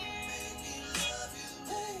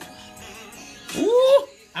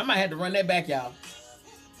 I might have to run that back, y'all.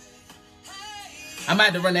 I might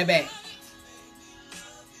have to run that back.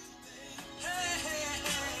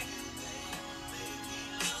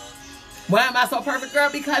 Why am I so perfect, girl?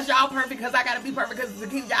 Because y'all perfect. Because I gotta be perfect. Because to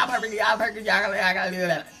keep y'all perfect, y'all perfect. Y'all gotta do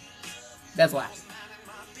that. That's why.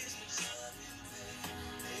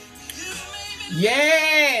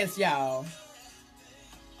 Yes, y'all.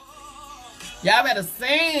 Y'all better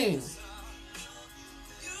sing.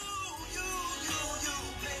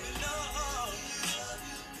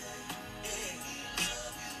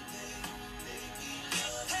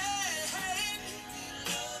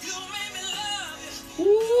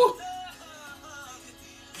 Ooh.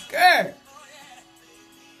 Girl.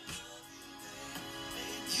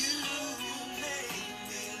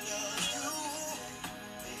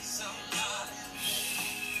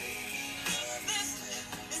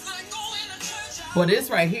 Well, this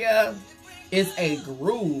right here is a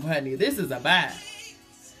groove, honey. This is a vibe.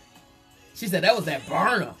 She said that was that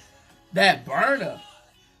burner. That burner.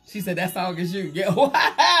 She said that song is you.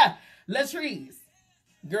 Yeah. Latrice.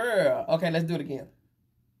 Girl. Okay, let's do it again.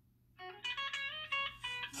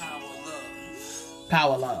 Power love.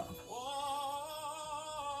 Power love.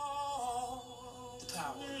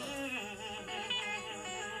 Power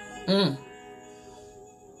love.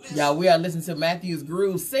 Y'all, we are listening to Matthew's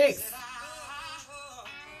Groove 6.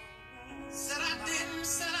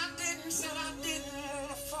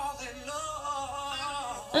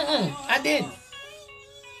 I didn't.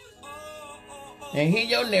 And here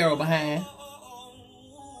your narrow behind.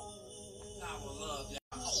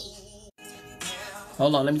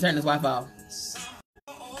 Hold on, let me turn this Wi-Fi off.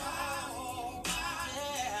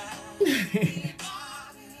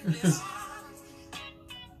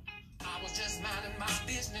 I was just minding my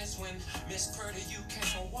business when Miss Purdy, you came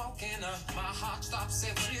a walking. My heart stopped,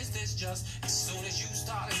 said, what is this just? As soon as you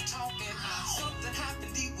started talking, something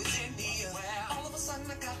happened deep within me. All of a sudden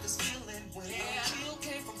I got this feeling when chill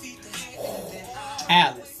came from feet to head.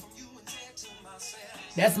 Alice.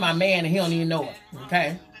 That's my man and he don't even know it.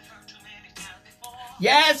 Okay?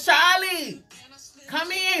 Yes, Charlie.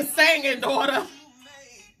 Come in singing, daughter.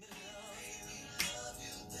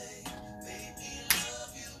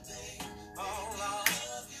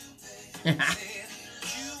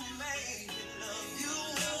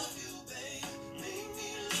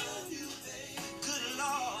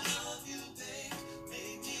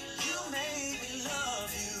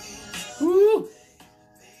 Woo.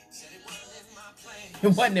 It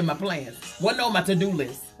wasn't in my plans. Wasn't on my to-do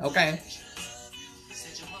list. Okay?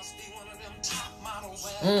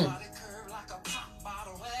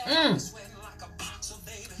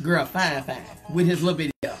 Girl, fine. With his little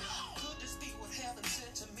video.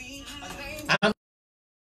 I'm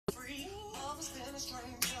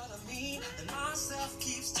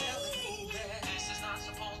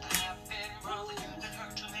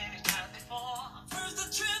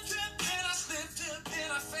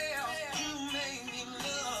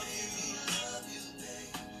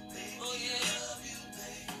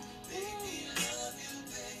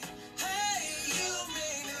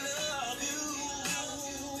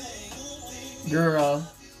Girl.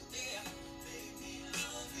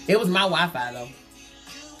 It was my Wi-Fi though.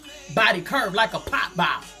 Body curved like a pop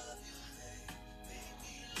ball.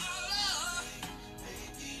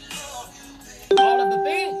 All of the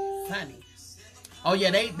things, honey. Oh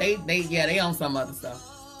yeah, they on some other stuff.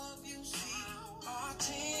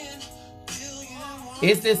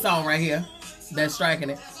 It's this song right here that's striking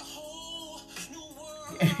it.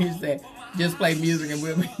 He said, just play music and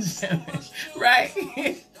we'll be jamming.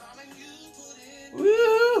 Right?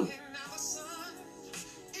 Woo!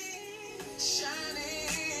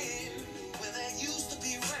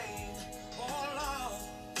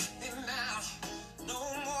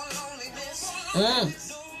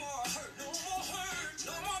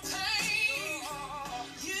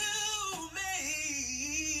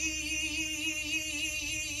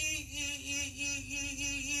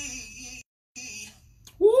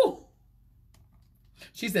 Woo!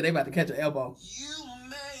 She said they about to catch her elbow. You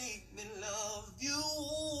make me love you.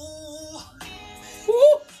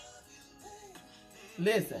 Woo!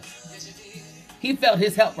 Listen, he felt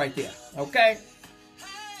his help right there. Okay,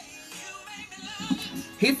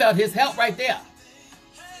 he felt his help right there.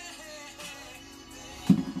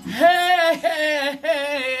 Hey, hey,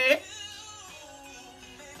 hey.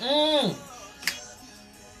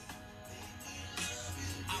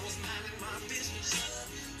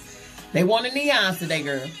 They wanted neons today,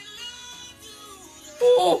 girl.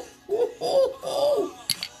 Ooh, ooh, ooh, ooh.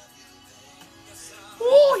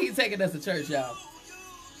 Ooh, he's taking us to church, y'all.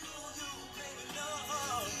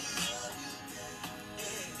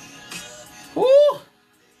 Ooh.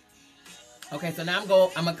 Okay, so now I'm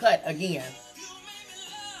gonna cut again.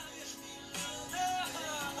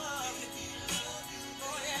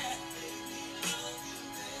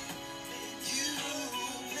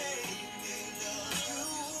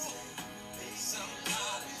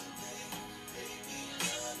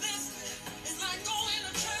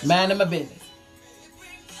 Mind my business.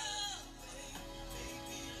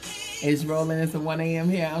 It's rolling. It's at 1 a.m.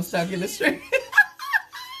 here. I'm stuck in the street.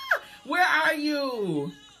 Where are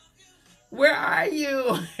you? Where are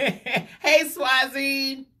you? Hey,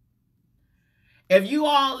 Swazi. If you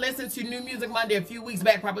all listened to New Music Monday a few weeks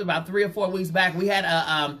back, probably about 3 or 4 weeks back, we had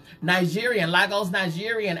a Lagos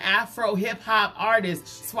Nigerian Afro hip hop artist,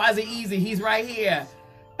 Swazi Easy. He's right here.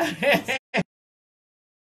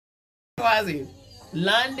 Swazi.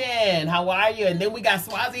 London, how are you? And then we got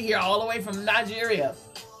Swazi here all the way from Nigeria.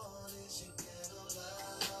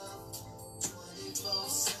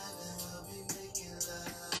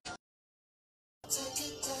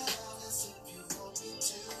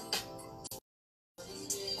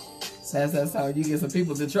 That's how you get some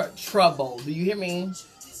people to trouble. Do you hear me?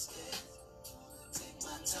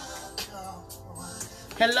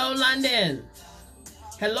 Hello, London.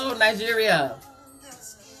 Hello, Nigeria.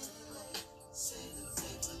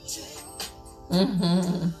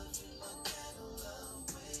 Mm-hmm.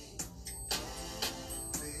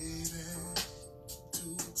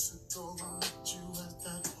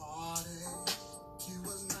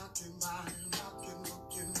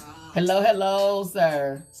 Hello, hello,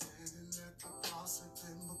 sir.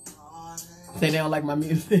 Say they don't like my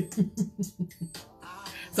music.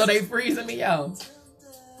 So they freezing me out.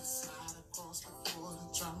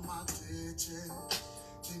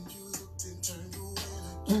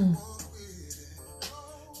 Mm.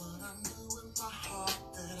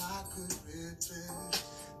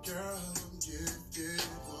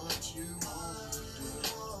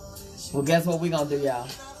 Well, guess what we're going to do, y'all?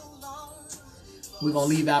 We're going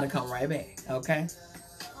to leave out and come right back, okay?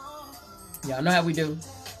 Y'all know how we do.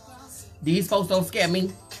 These folks don't scare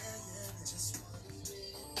me.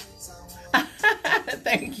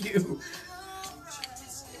 Thank you.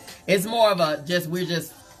 It's more of a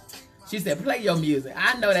she said, play your music.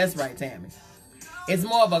 I know that's right, Tammy. It's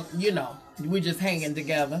more of a, we're just hanging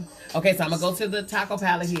together. Okay, so I'm going to go to the taco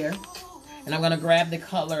palette here. And I'm going to grab the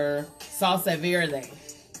color Salsa Verde.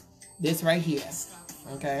 This right here.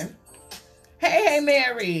 Okay. Hey,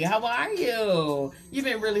 Mary. How are you? You've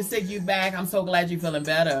been really sick. You back. I'm so glad you're feeling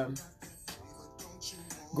better.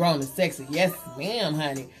 Grown and sexy. Yes, ma'am,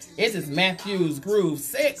 honey. This is Matthew's Groove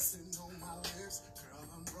 6.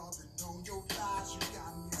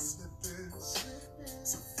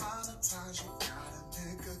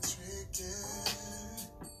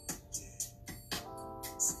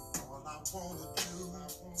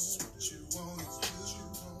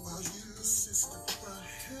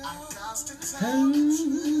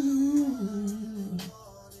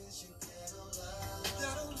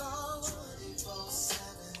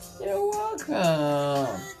 You're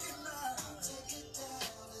welcome.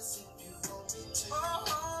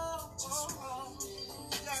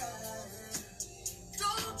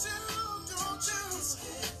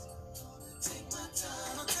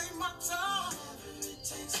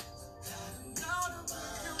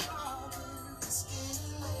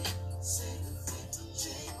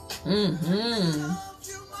 Mm-hmm.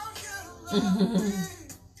 Mm-hmm.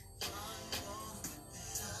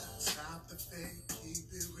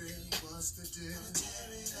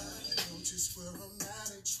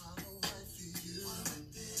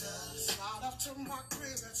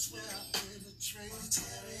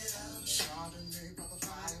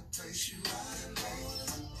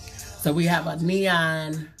 So we have a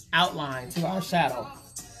neon outline to our shadow.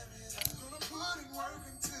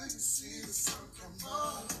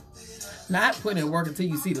 Not putting work until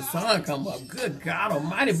you see the sun come up. Good God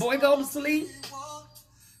almighty. Boy, go to sleep.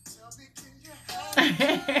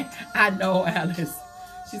 I know, Alice.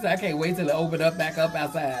 She said, I can't wait till it open up back up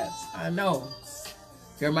outside. I know.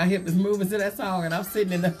 Girl, my hip is moving to that song and I'm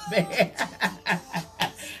sitting in the bed.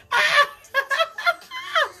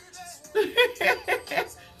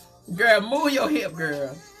 Girl, move your hip,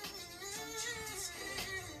 girl.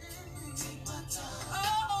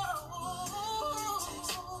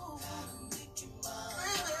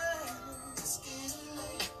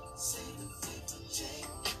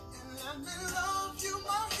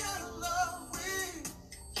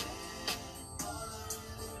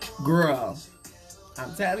 Girl,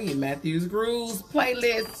 I'm telling you, Matthew's Grooves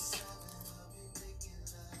playlist.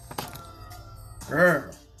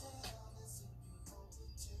 Girl.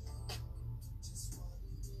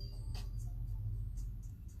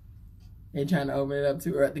 They trying to open it up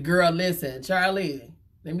too early. The girl, listen, Charlie,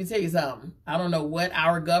 let me tell you something. I don't know what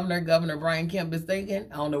our Governor Brian Kemp is thinking.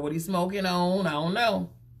 I don't know what he's smoking on. I don't know.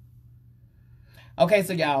 Okay,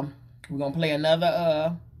 so y'all, we're going to play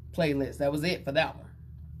another playlist. That was it for that one.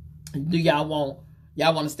 Do y'all want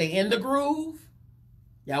to stay in the groove?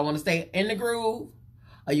 Y'all want to stay in the groove?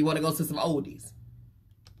 Or you want to go to some oldies?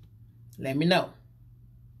 Let me know.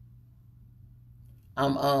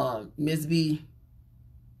 I'm MzBee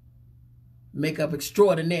Makeup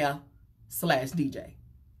Extraordinaire / DJ.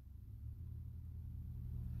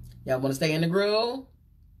 Y'all want to stay in the groove?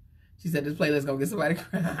 She said this playlist gonna get somebody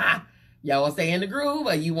crying. Y'all want to stay in the groove,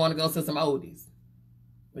 or you want to go to some oldies?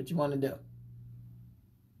 What you want to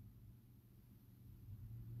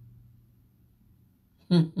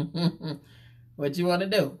do? What you want to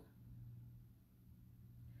do?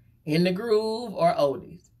 In the groove or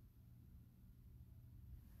oldies?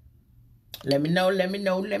 Let me know, let me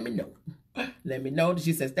know, let me know. Let me know.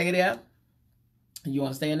 She said stay there. You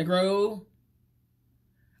want to stay in the groove?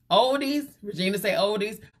 Oldies? Regina say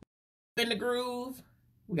oldies. In the groove.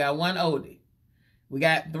 We got 1 oldie. We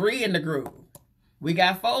got 3 in the groove. We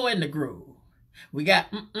got 4 in the groove. We got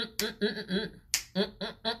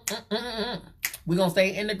We're gonna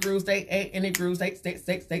stay in the groove, stay in the groove, stay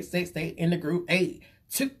in the groove. 8.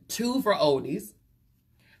 2 for oldies.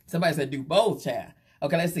 Somebody said do both, child.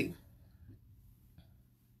 Okay, let's see.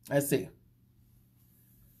 Let's see.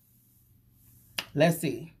 Let's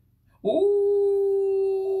see. Ooh.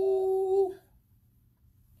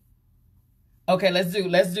 Okay, let's do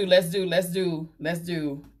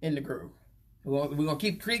in the groove. We're gonna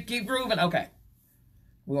keep grooving. Okay.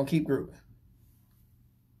 We're gonna keep grooving.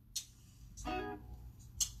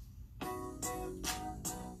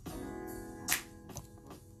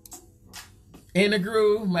 In the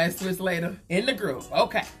groove. Might switch later. In the groove.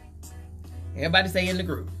 Okay. Everybody say in the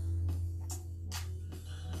groove.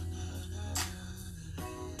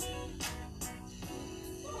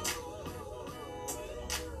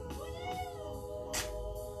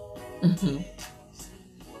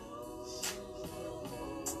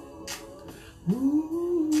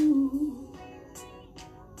 Ooh.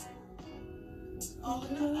 All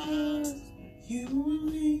you and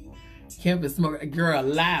me. Kemp is smoking. Girl,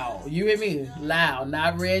 loud. You hear me? Loud.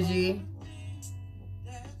 Not Reggie.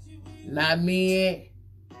 Not me.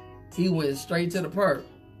 He went straight to the perk.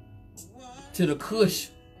 To the Kush.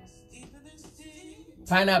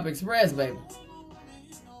 Pineapple Express, baby.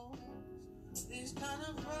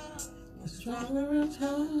 Stronger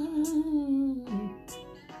time.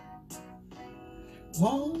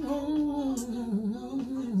 Whoa.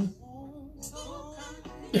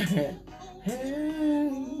 Hey,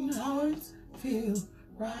 hearts feel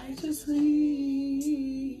righteously.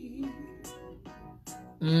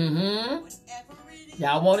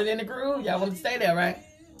 Y'all want it in the groove? Y'all want to stay there, right?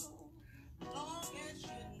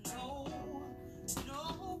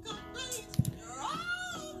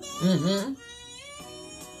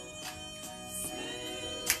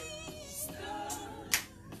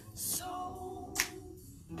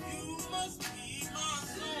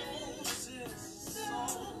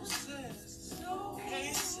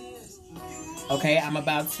 Okay, I'm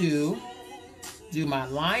about to do my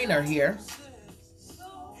liner here.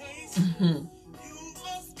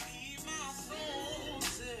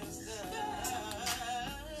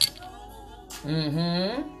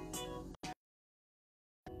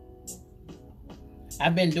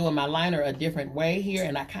 I've been doing my liner a different way here,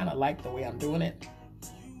 and I kind of like the way I'm doing it.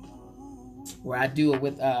 Where I do it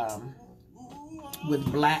with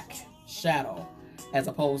black shadow as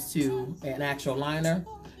opposed to an actual liner.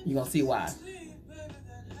 You're going to see why.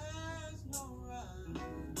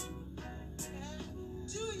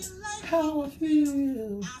 How I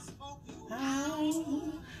feel, how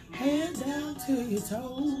head down to your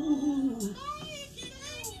toes.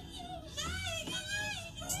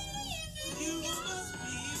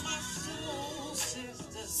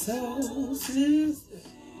 Soul sister.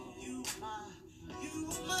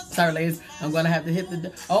 Sorry, ladies. I'm gonna have to hit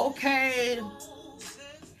the. Okay.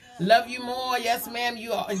 Love you more. Yes, ma'am.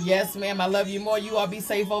 Yes, ma'am. I love you more. You all be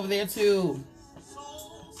safe over there too.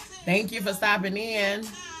 Thank you for stopping in.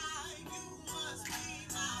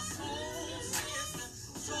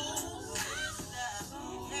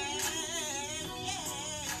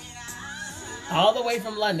 All the way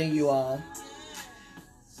from London, you all.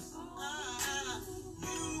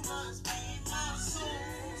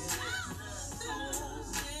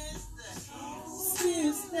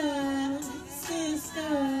 Sister,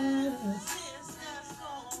 sister.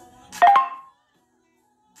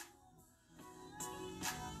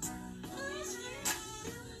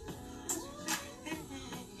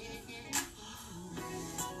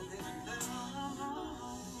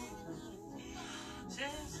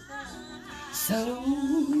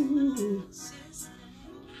 So,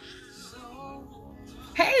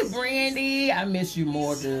 hey Brandy, I miss you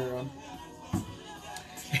more, girl.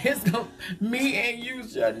 It's gonna, me and you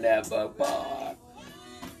shall never part.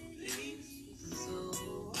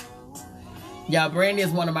 Y'all, Brandy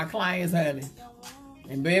is one of my clients, honey.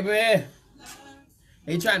 And baby,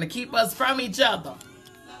 they trying to keep us from each other.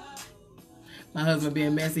 My husband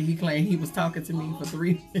being messy, he claimed he was talking to me for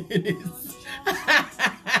 3 minutes.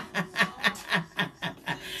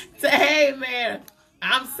 Say, hey man,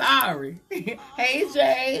 I'm sorry. Hey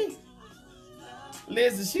Jay.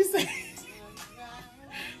 Listen, she said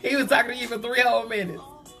he was talking to you for 3 whole minutes.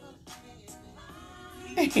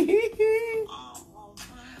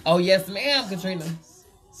 Oh yes ma'am, Katrina.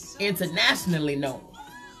 Internationally known.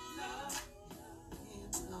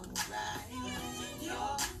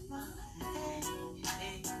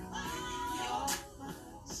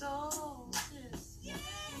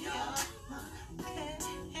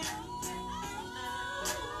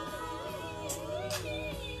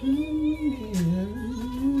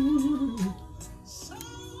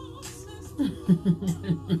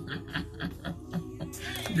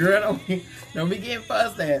 Girl, don't be getting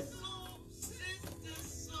fussed at.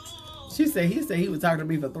 He said he was talking to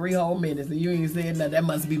me for 3 whole minutes and you ain't saying nothing. That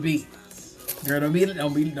must be B. Girl, don't be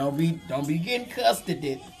getting cussed at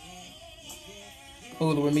it.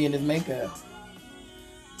 Fooling with me in this makeup.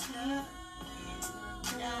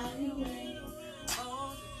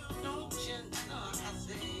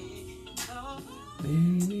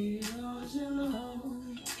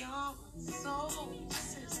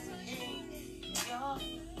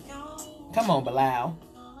 Come on, Bilal.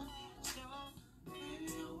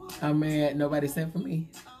 Oh man, nobody sent for me.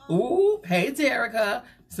 Ooh, hey Terica.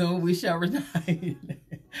 Soon we shall reunite.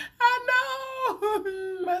 I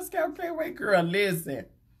know. My scalp can't wait, girl. Listen.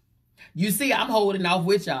 You see, I'm holding off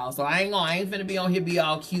with y'all, so I ain't finna be on here be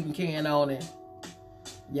all cute and carrying on and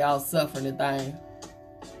y'all suffering the thing.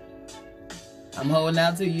 I'm holding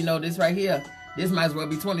out to you know this right here. This might as well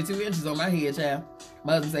be 22 inches on my head, child.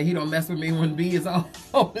 My husband say he don't mess with me when B is on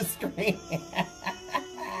the screen.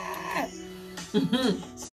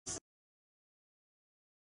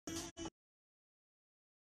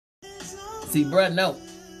 See, bruh, no.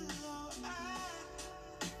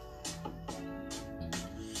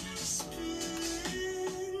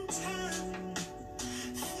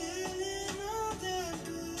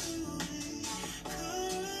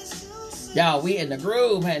 Y'all, we in the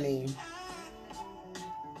groove, honey.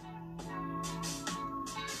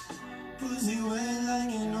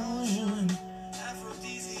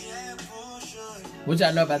 What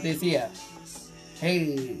y'all know about this here?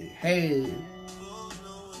 Hey.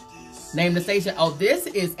 Name the station. Oh, this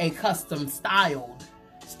is a custom styled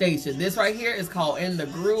station. This right here is called In the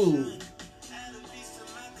Groove.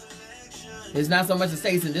 It's not so much a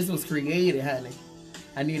station. This was created, honey.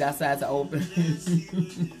 I need outside to open.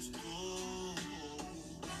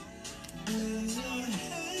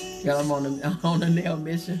 Girl, I'm on a nail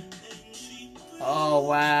mission. Oh,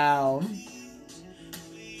 wow.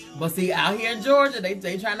 But see, out here in Georgia,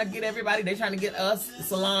 they trying to get everybody, they trying to get us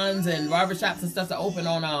salons and barbershops and stuff to open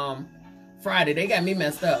on Friday. They got me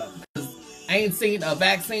messed up. I ain't seen a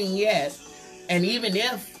vaccine yet. And even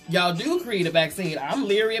if y'all do create a vaccine, I'm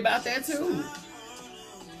leery about that too.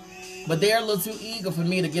 But they're a little too eager for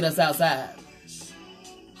me to get us outside.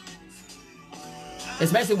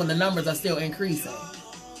 Especially when the numbers are still increasing.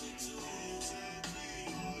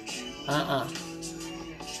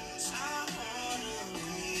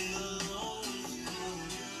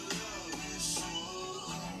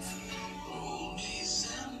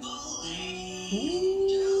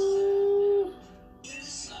 Ooh.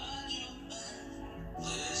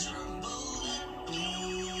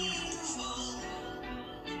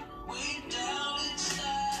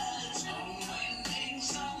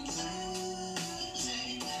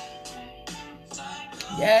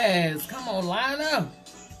 Yes, come on, Lina.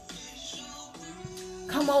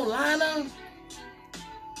 Come on, Lina.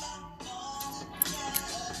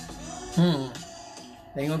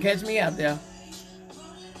 They ain't gonna catch me out there.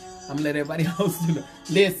 I'm gonna let everybody else know.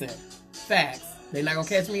 Listen, facts. They not gonna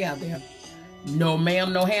catch me out there. No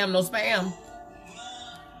ma'am, no ham, no spam.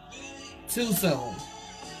 Too soon.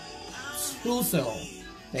 Too soon.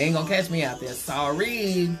 They ain't gonna catch me out there.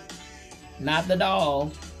 Sorry. Not the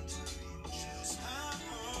doll.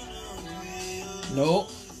 Nope.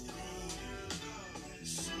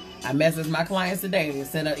 I messaged my clients today.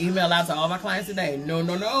 Sent an email out to all my clients today. No.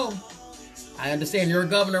 I understand your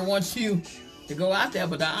governor wants you to go out there,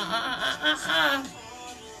 but I'm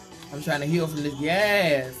trying to heal from this.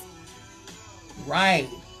 Yes. Right.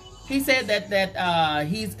 He said that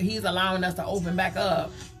he's allowing us to open back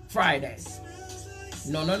up Friday.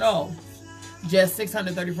 No. Just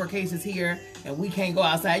 634 cases here, and we can't go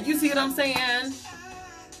outside. You see what I'm saying?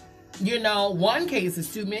 You know, one case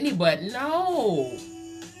is too many, but no,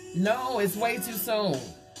 it's way too soon.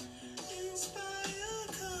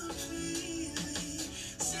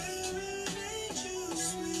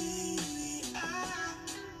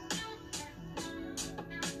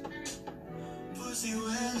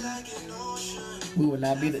 We would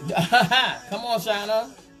not be the... Come on,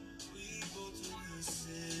 Shana.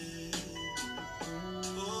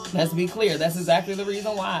 Let's be clear. That's exactly the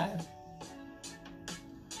reason why.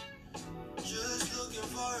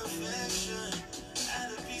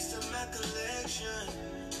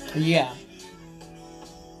 Yeah.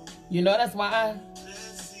 You know that's why.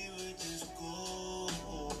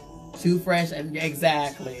 Too fresh and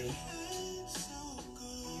exactly.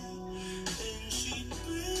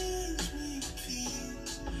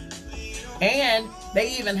 And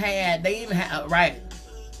they even had right.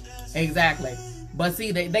 Exactly. But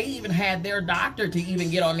see, they even had their doctor to even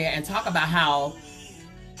get on there and talk about how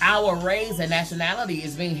our race and nationality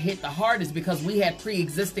is being hit the hardest because we had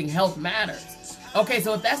pre-existing health matters. Okay,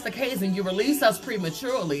 so if that's the case and you release us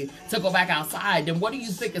prematurely to go back outside, then what do you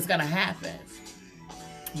think is going to happen?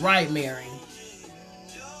 Right, Mary?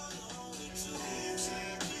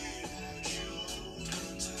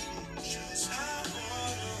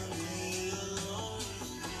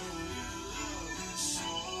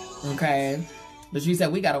 Okay. But she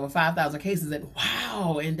said we got over 5,000 cases in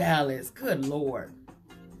Dallas. Good Lord.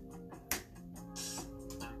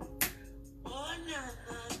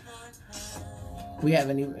 We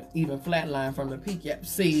haven't even flatlined from the peak yet.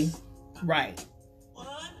 See? Right.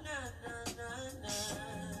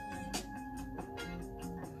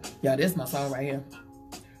 Yeah, this is my song right here.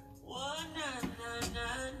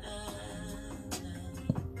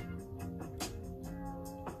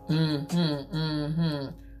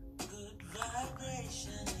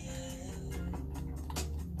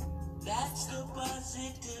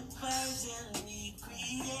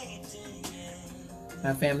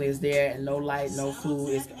 My family is there and no light, no food.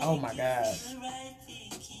 It's, oh my God.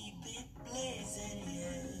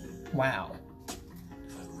 Wow.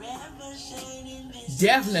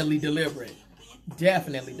 Definitely deliberate.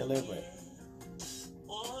 Definitely deliberate.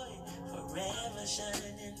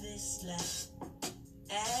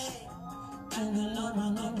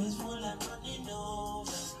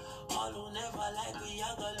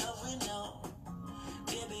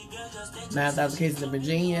 Nine 9,000 cases in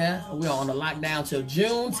Virginia. We're on the lockdown till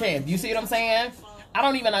June 10th. You see what I'm saying? I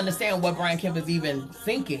don't even understand what Brian Kemp is even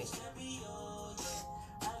thinking.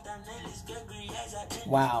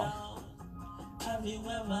 Wow. Have you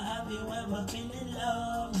ever been in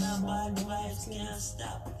love? Now bad vibes can't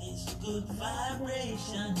stop this good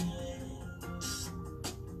vibration.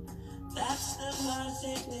 That's the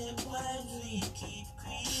positive vibes we keep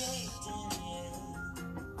creating.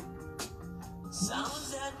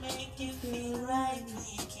 Sounds that make you feel right,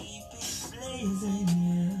 we keep it blazing.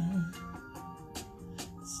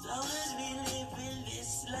 As long as we live in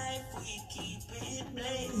this life, we keep it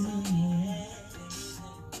blazing.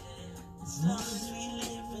 As long as we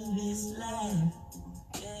live in this life,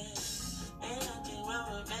 ain't nothing wrong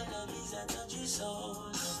with melodies that touch your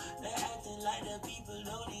soul. They're acting like the people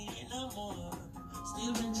don't need it no more.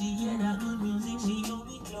 Still when she hear that good music, she gon'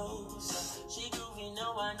 be close. She groovy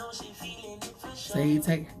now, I know she feeling it for sure. So he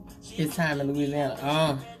take his time in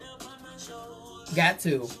Louisiana. Got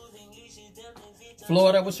to.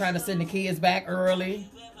 Florida was trying to send the kids back early.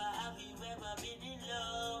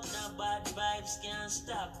 Can't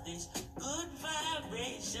stop this good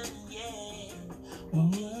vibration, yeah.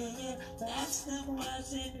 Yeah, that's the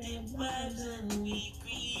positive vibes and we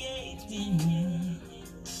creating, yeah.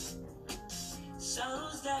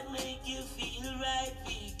 Sounds that make you feel right,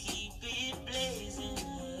 we keep it blazing,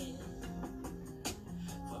 yeah.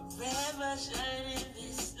 Forever shining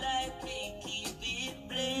this light, we keep it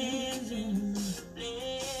blazing,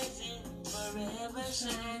 blazing. Forever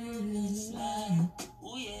shining this light,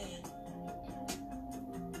 ooh yeah.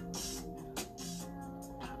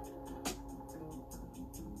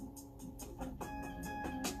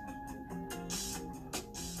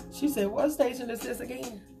 She said, what station is this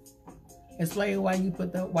again? Explain why you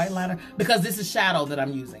put the white liner. Because this is shadow that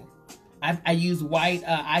I'm using. I use white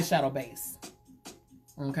eyeshadow base.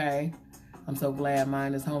 Okay. I'm so glad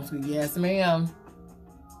mine is homeschool. Yes, ma'am.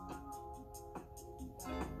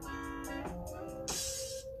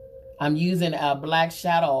 I'm using a black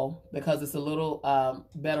shadow because it's a little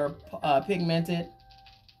better pigmented.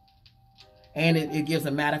 And it gives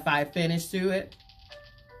a mattified finish to it.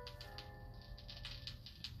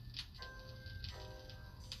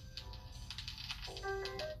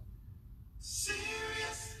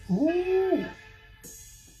 Ooh.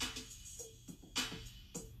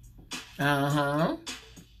 Uh-huh.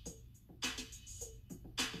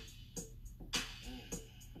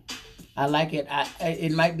 I like it.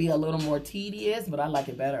 It might be a little more tedious, but I like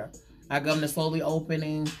it better. Our governor slowly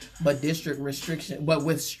opening, but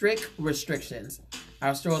with strict restrictions.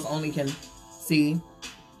 Our stores only can see.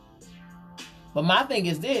 But my thing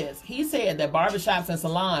is this. He said that barbershops and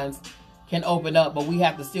salons can open up, but we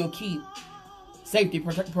have to still keep safety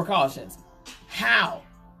precautions. How?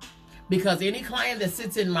 Because any client that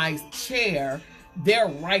sits in my chair, they're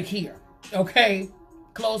right here. Okay?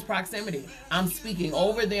 Close proximity. I'm speaking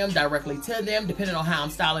over them, directly to them, depending on how I'm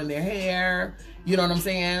styling their hair. You know what I'm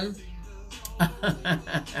saying?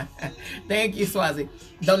 Thank you, Swazi.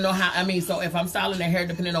 Don't know how, so if I'm styling their hair,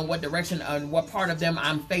 depending on what direction and what part of them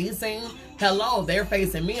I'm facing, hello, they're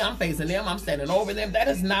facing me, I'm facing them, I'm standing over them. That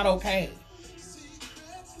is not okay.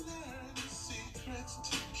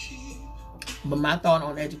 But my thought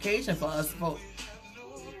on education for us folks,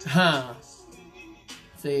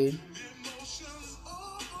 see,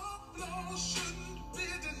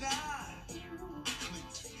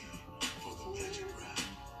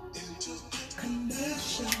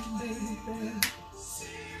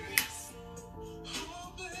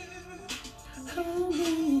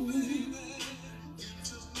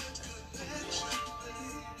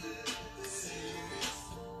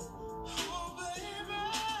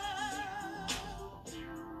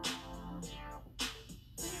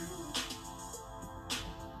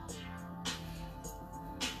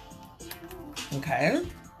 okay,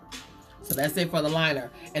 so that's it for the liner,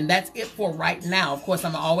 and that's it for right now. Of course,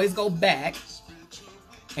 I'm gonna always go back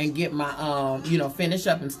and get my finish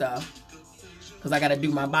up and stuff, because I gotta do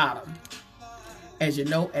my bottom. As you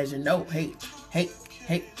know, hey, as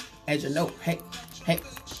you know, hey.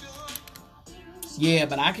 Yeah,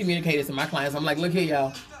 but I communicated to my clients. I'm like, look here,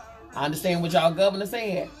 y'all. I understand what y'all governor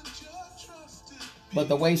said, but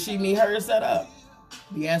the way she me her set up,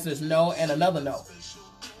 the answer is no and another no.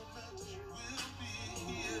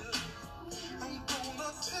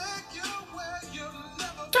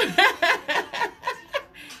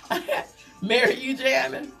 Mary, you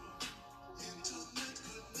jamming?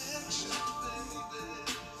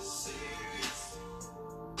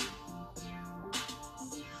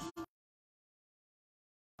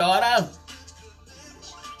 Daughter.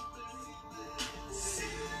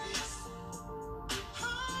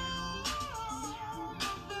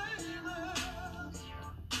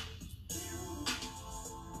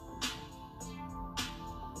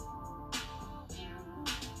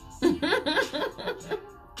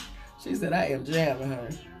 She said, I am jamming her.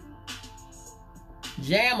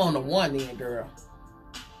 Jam on the one then, girl.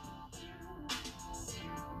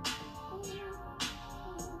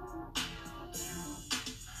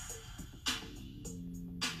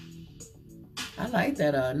 I like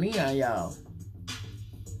that neon, y'all.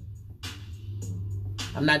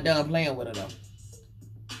 I'm not done playing with it, though.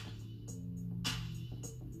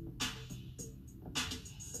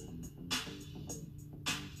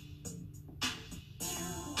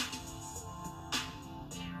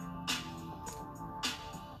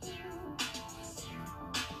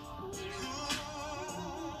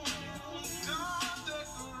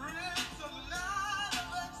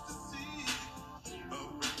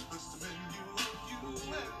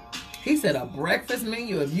 He said a breakfast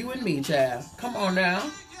menu of you and me, child. Come on now.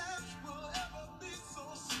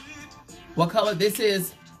 What color? This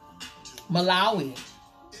is Malawi.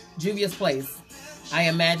 Juvia's Place. I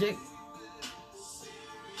Am Magic.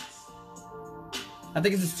 I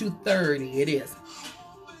think it's 2:30. It is.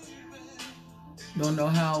 Don't know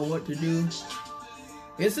what to do.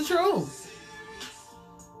 It's the truth.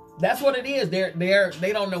 That's what it is.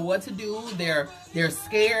 They don't know what to do. They're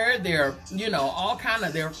scared. They're all kind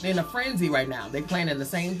of. They're in a frenzy right now. They're planning the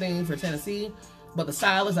same thing for Tennessee, but the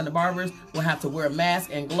stylists and the barbers will have to wear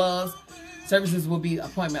masks and gloves. Services will be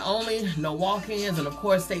appointment only, no walk-ins, and of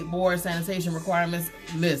course state board sanitation requirements.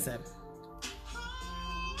 Listen.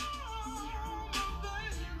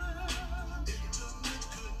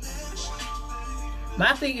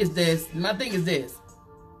 My thing is this.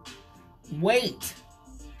 Wait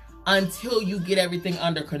until you get everything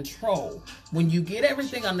under control. When you get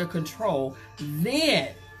everything under control, then,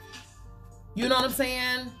 you know what I'm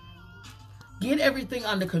saying? Get everything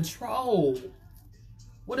under control.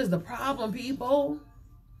 What is the problem, people?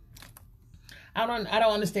 I don't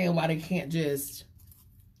understand why they can't just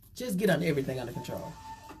get everything under control.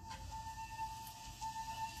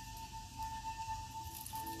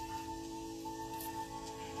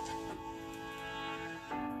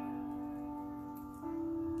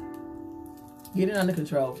 Get it under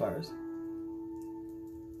control first.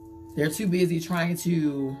 They're too busy trying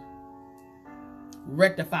to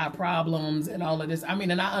rectify problems and all of this. I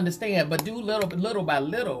mean, and I understand, but do little by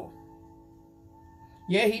little.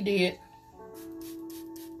 Yeah, he did.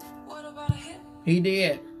 What about a hit? He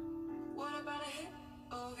did. What about a hit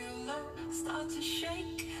of your love? Start to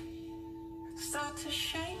shake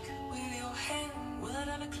with your hand. Will it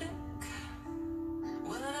ever click?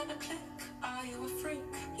 Will it ever click? Are you a freak?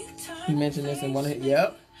 You turn He mentioned this in one hit.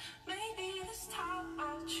 Yep. Maybe this time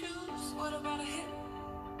I'll choose. What about a hit?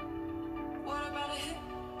 What about a hit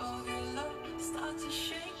of your love? Start to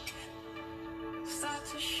shake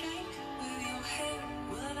with your hand.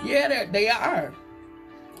 Will it ever Yeah, they are.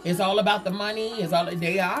 It's all about the money. It's all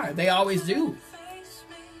they are. They always do. face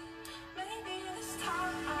me? Maybe this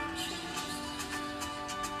time I'll choose.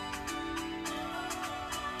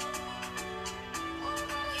 What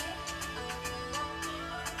about a hit of your love?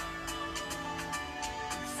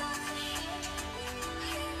 Start to shake with your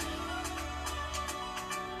hand.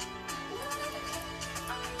 Will it ever click?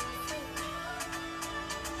 Are you a freak?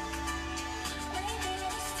 Maybe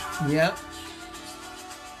this time Yep.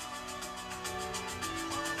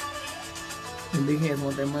 The big heads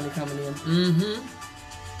want their money coming in. Mm-hmm.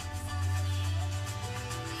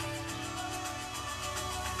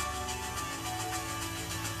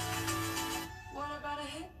 What about a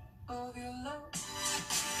hit of your love?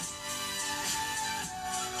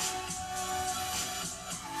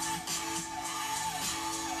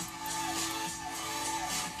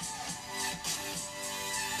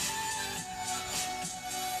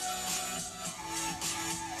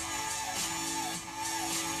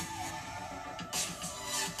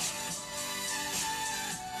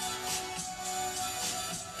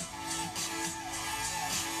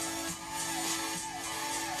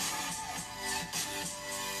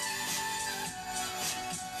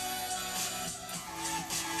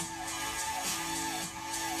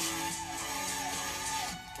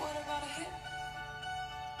 What about a hit?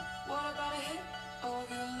 What about a hit of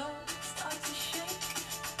your love? Start to shake.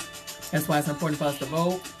 That's why it's important for us to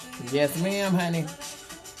vote. Yes, ma'am, honey. Will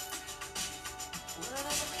it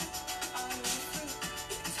ever click? Are you a freak?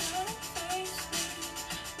 You turn and face me.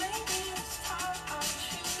 Maybe this time I'll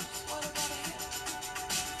choose. What about a hit? What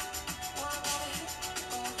about a hit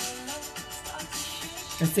of your love? Start to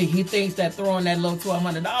shake. And see, he thinks that throwing that little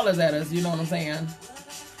 $1,200 at us, you know what I'm saying,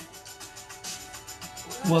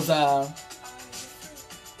 was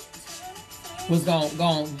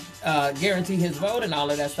gonna guarantee his vote and all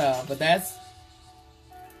of that stuff. But that's,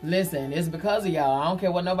 listen, it's because of y'all. I don't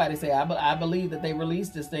care what nobody say. I believe that they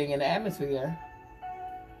released this thing in the atmosphere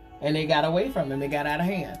and they got away from him. It got out of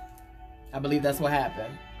hand. I believe that's what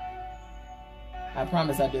happened. I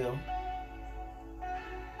promise I do.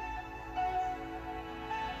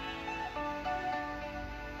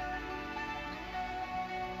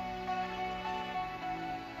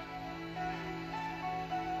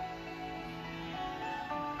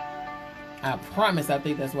 I promise I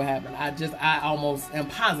think that's what happened. I almost am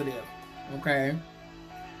positive. Okay?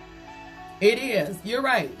 It is. You're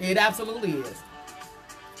right. It absolutely is.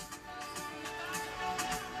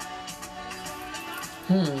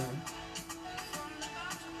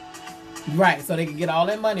 Right, so they can get all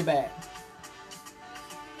that money back.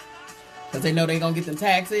 Because they know they're going to get them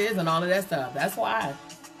taxes and all of that stuff. That's why.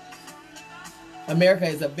 America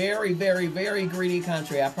is a very, very, very greedy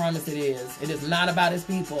country. I promise it is. It is not about its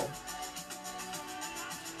people.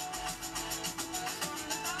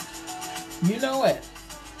 You know it.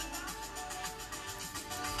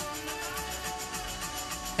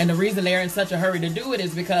 And the reason they're in such a hurry to do it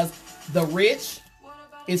is because the rich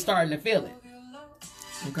is starting to feel it.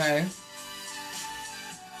 Okay?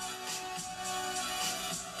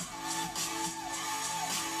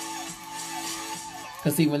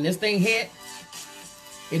 Because see, when this thing hit,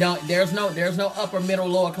 there's no upper, middle,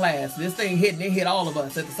 lower class. This thing hit and it hit all of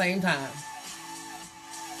us at the same time.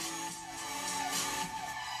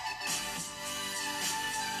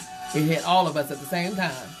 It hit all of us at the same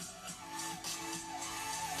time.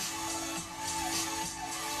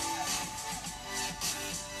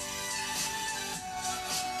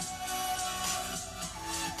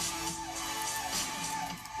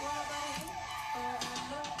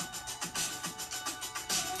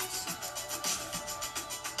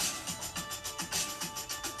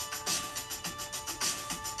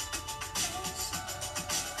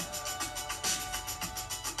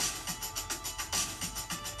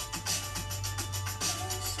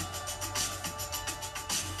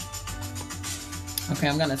 Okay,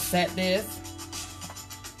 I'm gonna set this.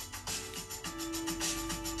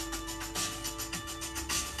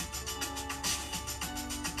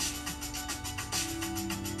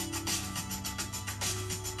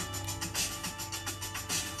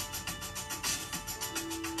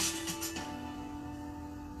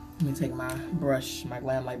 Let me take my brush, my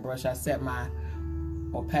Glam Light brush. I set my,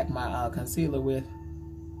 or pack my concealer with.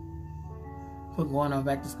 Put going on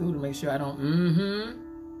back to school to make sure I don't,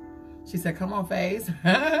 She said, come on, face.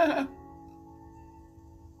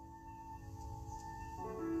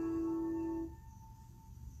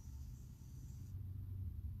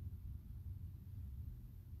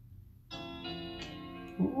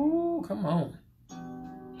 Ooh, come on.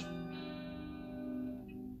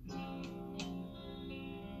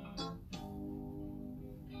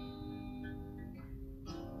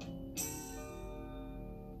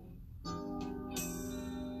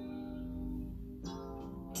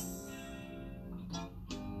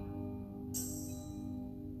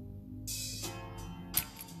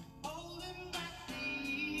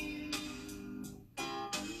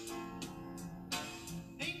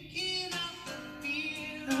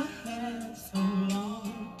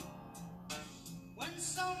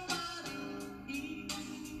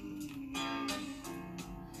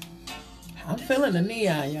 I'm feeling the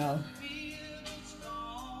neon, y'all.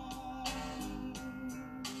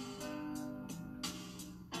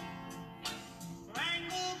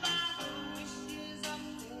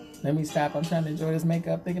 Let me stop. I'm trying to enjoy this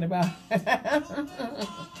makeup, thinking about.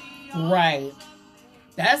 Right.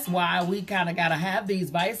 That's why we kind of got to have these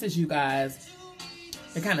vices, you guys.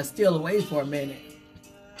 To kind of steal away for a minute.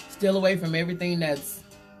 Steal away from everything that's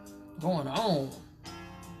going on.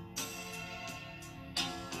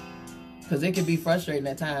 Because it can be frustrating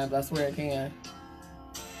at times. I swear it can.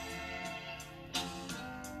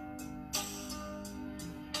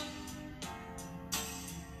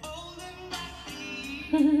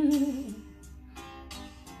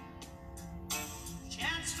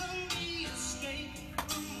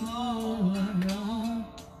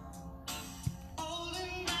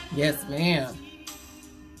 Yes, ma'am.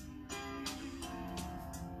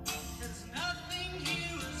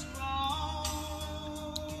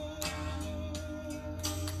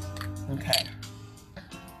 Okay.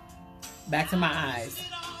 Back to my eyes.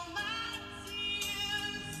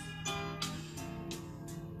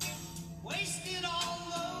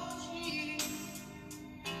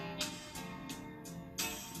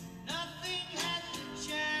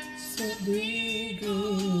 To be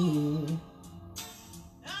good.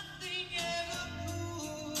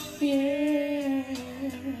 Yeah.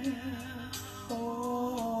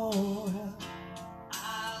 Oh,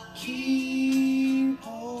 I'll keep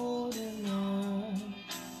holding on.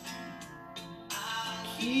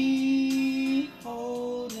 I'll keep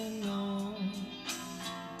holding on.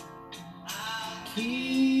 I'll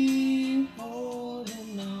keep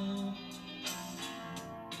holding on.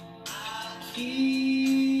 I'll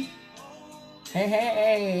keep. Hey,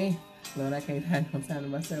 hey. Lord, I can't have no time to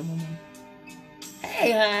myself no more.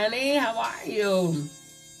 Hey, honey, how are you?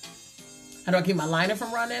 How do I keep my liner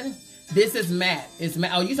from running? This is matte. It's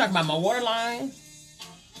matte. Oh, you talking about my waterline?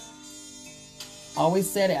 Always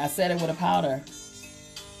set it. I set it with a powder.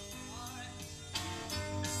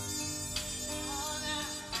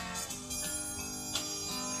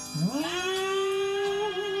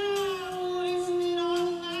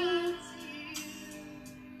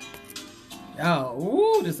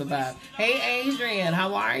 Oh, ooh, this is a vibe. Hey, Adrian,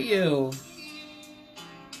 how are you?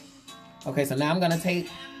 Okay, so now I'm going to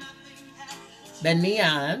take the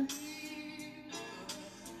neon.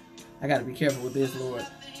 I got to be careful with this, Lord.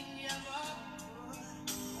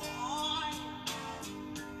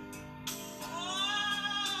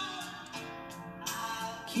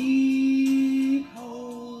 Keep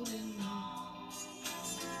holding on.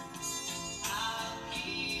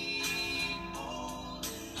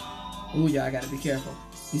 Ooh, y'all, I got to be careful.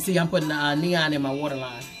 You see, I'm putting neon in my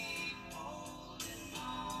waterline.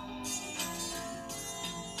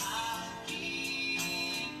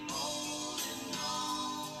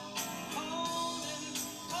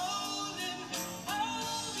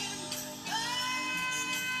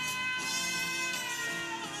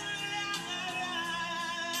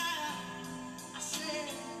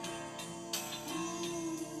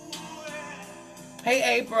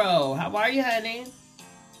 Hey, April. How are you, honey?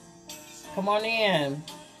 Come on in.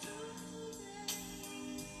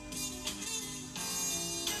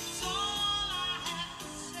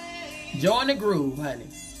 Join the groove, honey.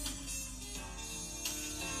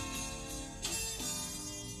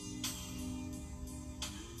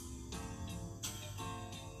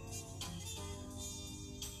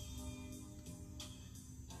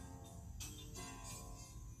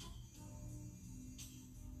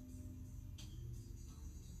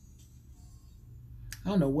 I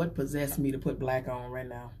don't know what possessed me to put black on right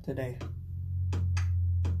now, today.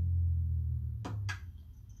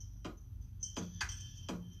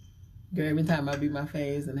 Girl, every time I beat my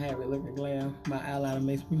face and have it looking glam, my eyeliner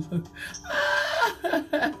makes me look.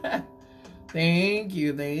 Thank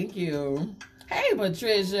you, thank you. Hey,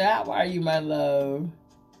 Patricia, how are you, my love?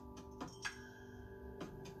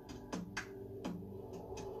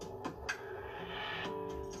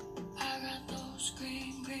 I got those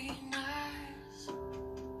green, green eyes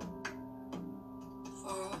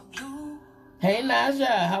for a blue. Hey,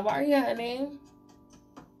 Naja, how are you, honey?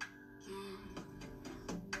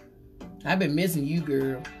 I've been missing you,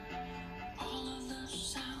 girl. All of the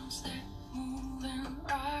sounds that move and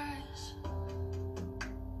rise.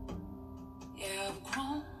 Yeah, I've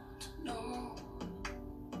grown to know.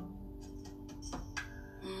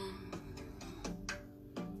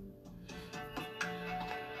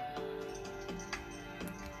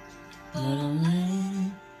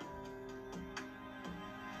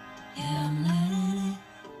 Yeah, I'm letting it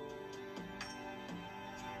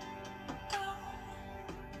go.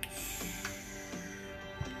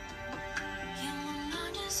 Yeah, my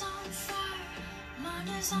mind is on fire. Mind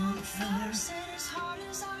is on fire. Said as hard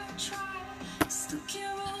as I try, still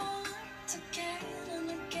can't run again and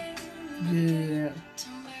again and again Yeah. to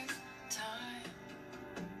make time.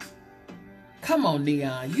 Come on,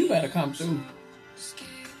 Neon. You better come through.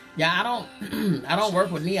 Yeah, I don't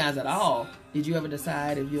work with neons at all. Did you ever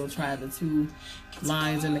decide if you'll try the 2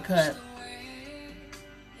 lines in the cut?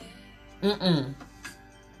 When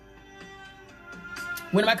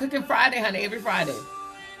am I cooking? Friday, honey, every Friday.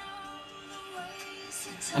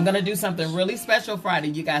 I'm gonna do something really special Friday,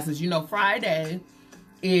 you guys. As you know, Friday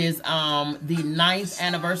is the 9th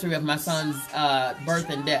anniversary of my son's birth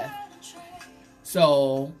and death.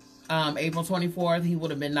 So April 24th, he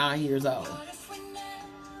would have been 9 years old.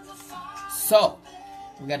 So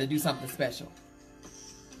we got to do something special.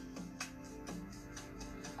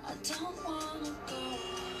 I don't wanna go.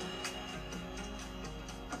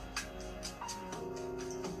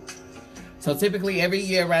 So typically every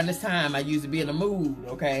year around this time, I usually be in the mood,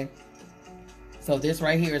 okay? So this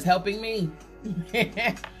right here is helping me.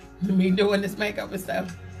 Me doing this makeup and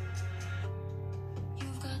stuff.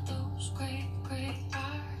 You've got those great, great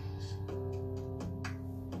eyes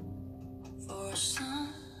for a sun.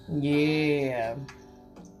 Yeah.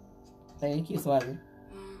 Thank you, Swati.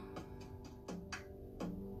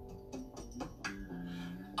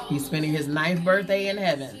 He's spending his 9th birthday in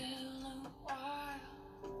heaven.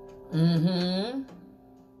 Mm-hmm.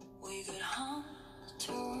 We could hum the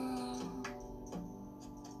tune.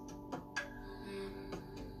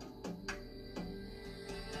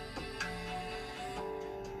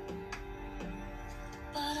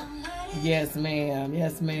 But I'm letting Yes, ma'am.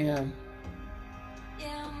 Yes, ma'am.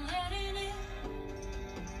 yeah, I'm letting it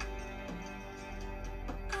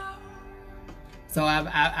go. So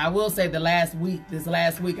I will say this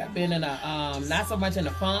last week I've been in a not so much in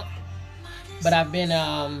a funk, but I've been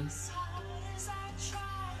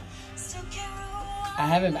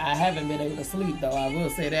I haven't been able to sleep though, I will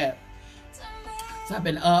say that. So I've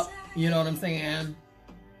been up, you know what I'm saying,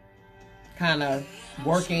 kind of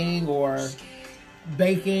working or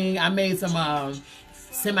baking. I made some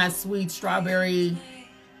semi-sweet strawberry,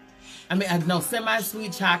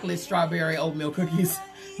 semi-sweet chocolate strawberry oatmeal cookies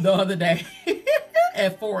the other day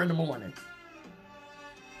at 4 in the morning.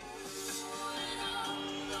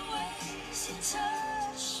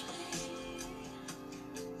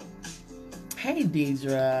 Hey,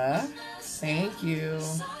 Deidre. Thank you.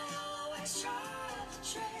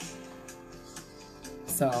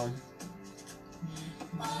 So,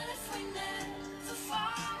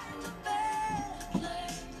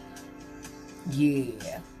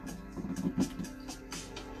 yeah.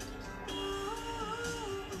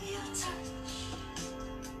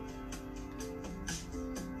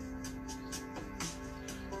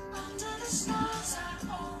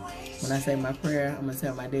 When I say my prayer, I'm going to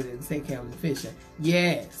tell my daddy to take care of the fishing.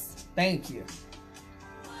 Yes. Thank you.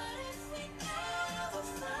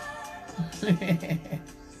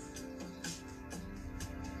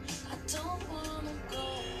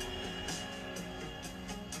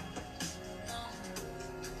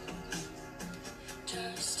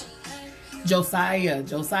 Josiah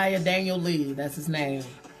Daniel Lee, that's his name.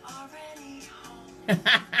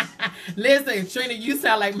 Listen, Trina, you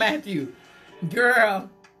sound like Matthew. Girl,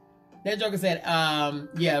 that joker said,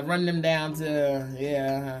 yeah, run them down to,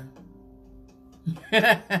 yeah.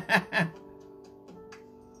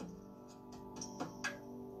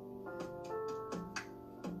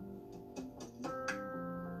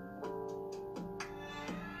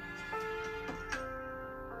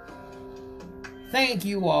 Thank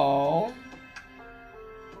you all.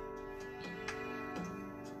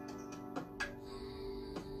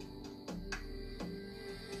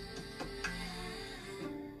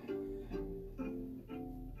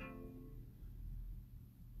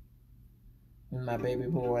 My baby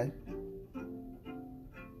boy.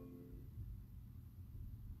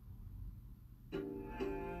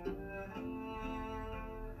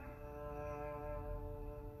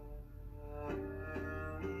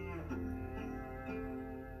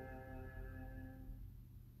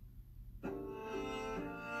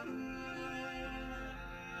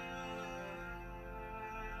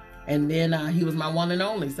 And then he was my one and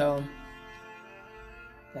only, so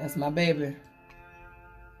that's my baby.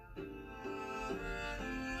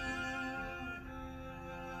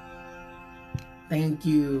 Thank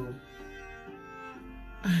you.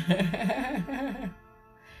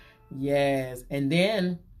 Yes. And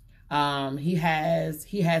then he has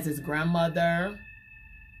his grandmother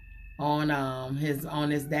on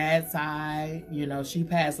his dad's side. You know, she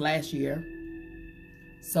passed last year.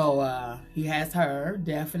 So he has her,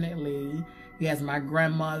 definitely. He has my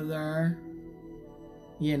grandmother,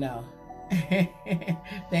 you know.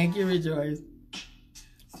 Thank you, Rejoice.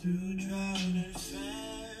 Through drought and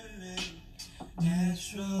famine,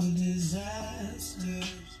 natural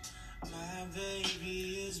disasters, my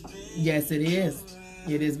baby is big. Yes, it is.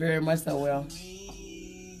 It is very much so. Well,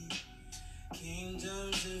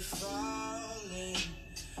 Kingdoms are falling,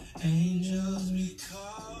 angels be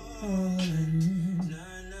calling.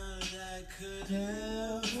 None of that could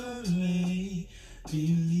ever make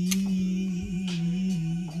believe.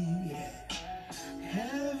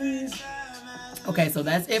 Every time I okay, so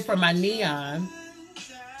that's it for my neon.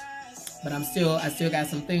 But I still got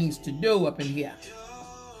some things to do up in here.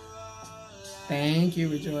 Thank you,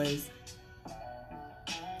 Rejoice.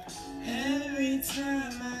 every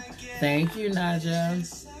time I get Thank you, Naja.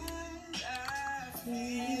 I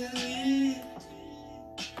feel it.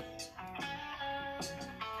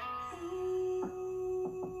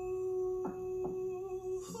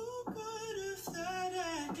 Who could have thought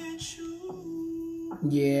I'd get you?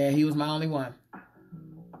 Yeah, he was my only one.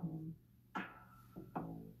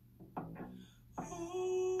 Who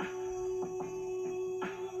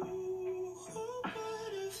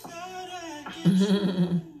could have thought I'd get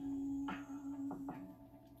you?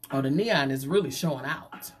 Oh, the neon is really showing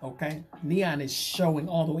out, okay? Neon is showing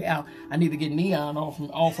all the way out. I need to get neon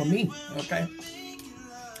off of me, okay?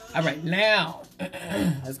 All right, now,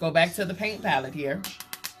 let's go back to the paint palette here.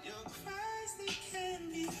 Your cries, they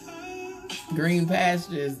can be heard. Green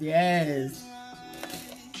pastures, yes.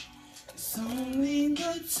 It's only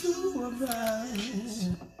the two of us.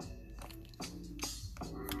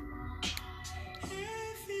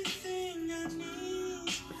 Everything I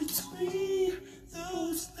need between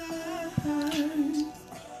those lines.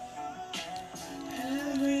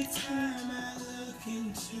 Every time I look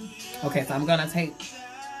into your Okay, so I'm gonna take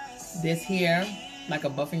this here, like a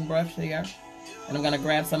buffing brush here, and I'm gonna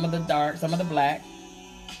grab some of the dark, some of the black.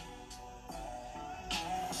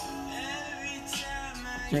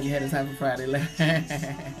 Drink your head is happy Friday.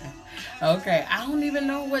 Okay, I don't even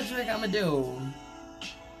know what drink I'm gonna do.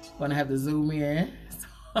 Gonna have to zoom in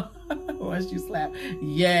once you slap.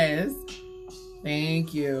 Yes,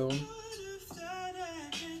 thank you.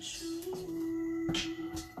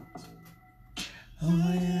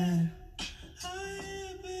 Oh yeah.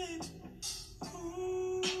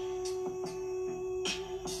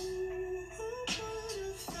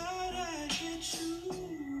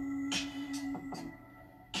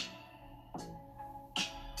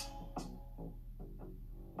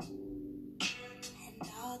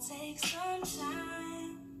 Take some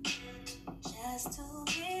time just to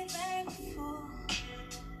be thankful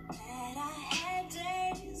that I had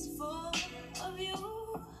days full of you.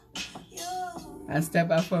 I step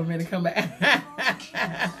out for a minute, come back.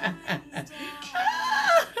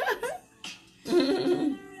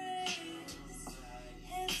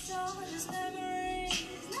 It's all just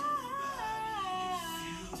memories now.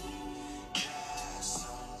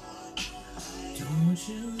 Don't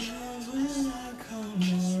you love when I come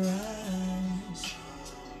around?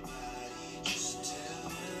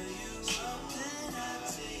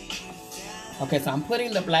 Okay, so I'm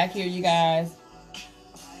putting the black here, you guys.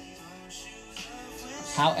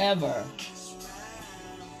 However,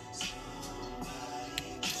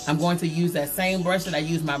 I'm going to use that same brush that I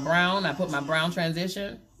used my brown. I put my brown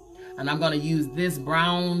transition, and I'm going to use this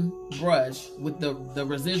brown brush with the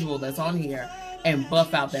residual that's on here and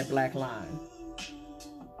buff out that black line.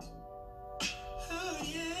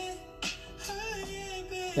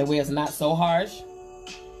 That way it's not so harsh.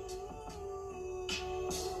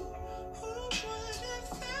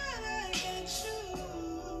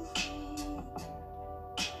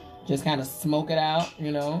 Just kind of smoke it out,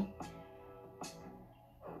 you know.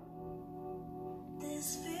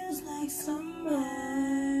 This feels like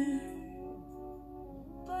summer,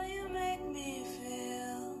 but you make me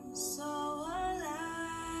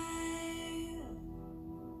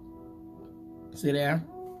See there?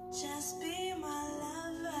 Just be my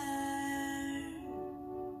lover.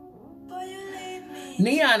 Boy, you lead me.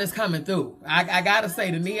 Neon is coming through. I gotta say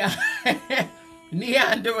the neon,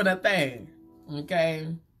 neon doing a thing. Okay,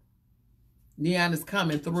 neon is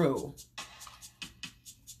coming through.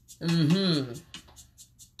 Mm-hmm.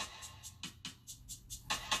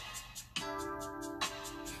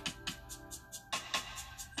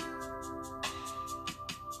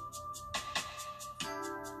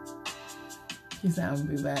 He said, "I'm gonna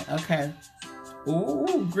be back." Okay.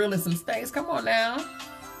 Ooh, grilling some steaks. Come on now.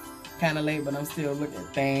 Kind of late, but I'm still looking.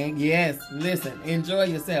 Thing. Yes. Listen. Enjoy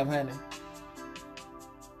yourself, honey.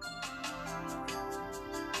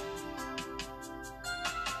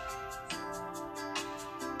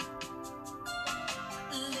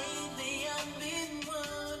 Lately I've been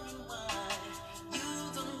wondering why you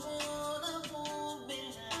don't wanna hold me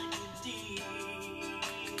like you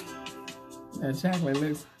did. That chocolate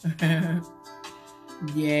looks.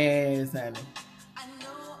 Yes, honey. I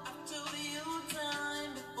know I've told you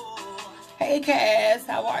time before. Hey, Cass.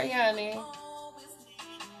 How are you, honey? Always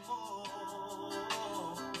need more.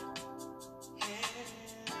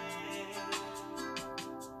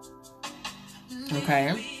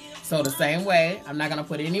 Okay. So the same way, I'm not gonna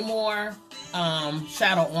put any more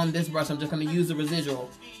shadow on this brush. I'm just gonna use the residual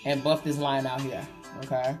and buff this line out here.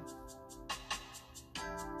 Okay.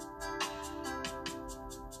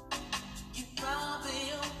 You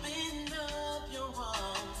probably open up your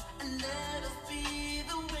arms and let us be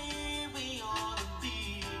the way we ought to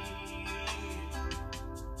be.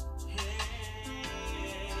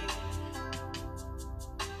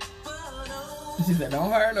 But oh, She said, "Don't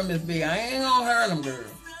hurt him, MzBee. I ain't gonna hurt him, girl."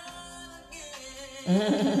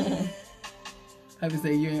 Hubby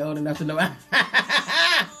said, "You ain't old enough to know."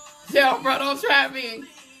 Yo, bro, don't try me.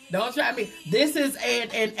 Don't try me. This is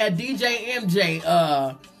a DJ MJ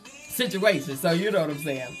situation, so you know what I'm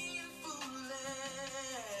saying.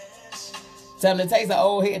 Tell them it takes an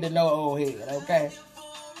old head to know an old head, okay?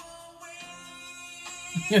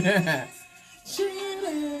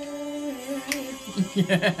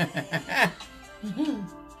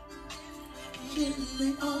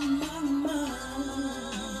 Chilling on my mind.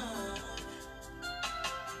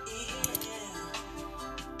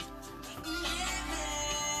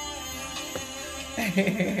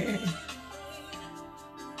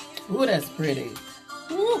 Ooh, that's pretty.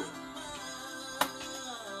 Ooh.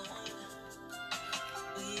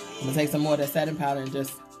 I'm gonna take some more of that setting powder and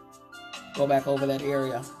just go back over that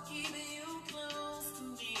area. Keep you close to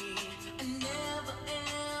me and never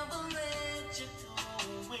ever let you go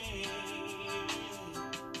away.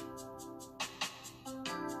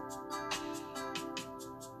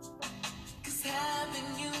 'Cause having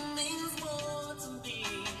you means more to me.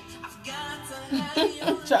 I've got to have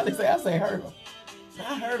you. Charlie say, I say hurt him.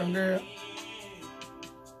 I heard him, girl.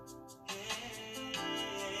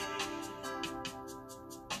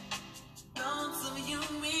 Thoughts of you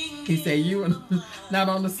mean He said, "You were not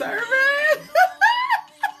on the server."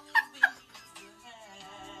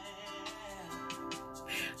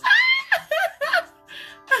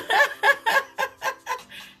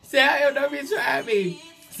 Say, don't be trying me.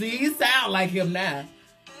 See, he sound like him now.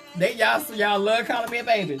 Y'all love calling me a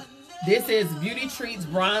baby. This is Beauty Treats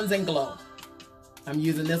Bronze and Glow. I'm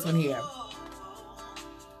using this one here.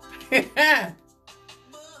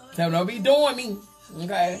 So don't be doing me,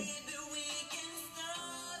 okay?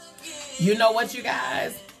 You know what, you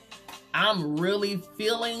guys? I'm really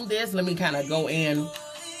feeling this. Let me kind of go in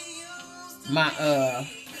my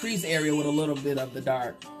crease area with a little bit of the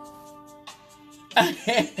dark.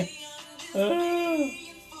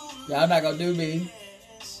 Y'all not gonna do me.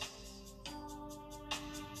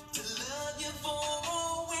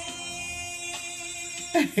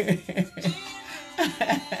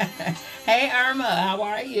 Hey Irma, how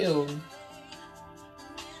are you?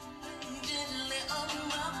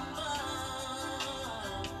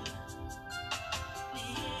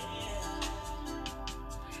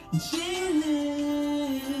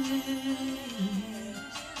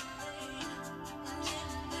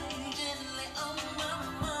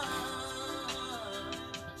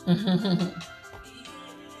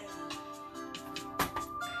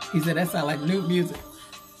 He said that sound like new music.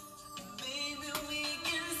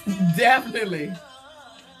 Definitely.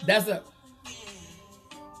 That's a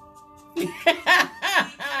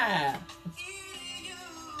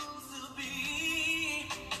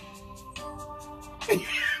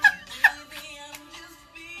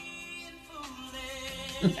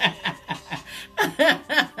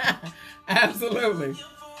absolutely.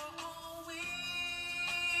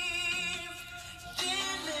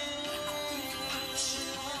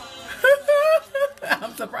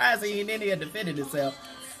 I'm surprised he didn't even defended himself.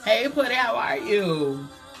 Hey, Putty, how are you?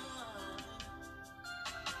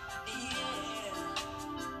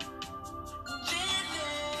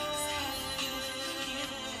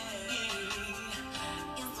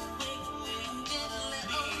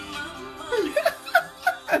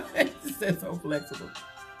 It's so flexible.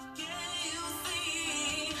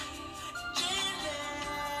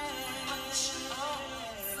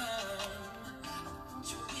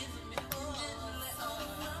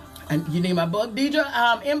 And you need my book, Deidre?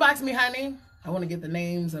 Inbox me, honey. I want to get the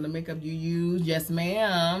names of the makeup you use. Yes,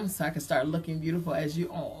 ma'am. So I can start looking beautiful as you.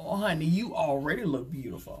 Oh, honey, you already look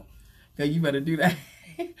beautiful. So you better do that.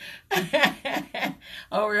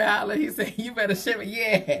 Over here, holla, he said, you better ship it.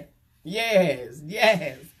 Yeah. Yes.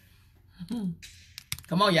 Yes.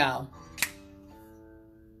 Come on, y'all.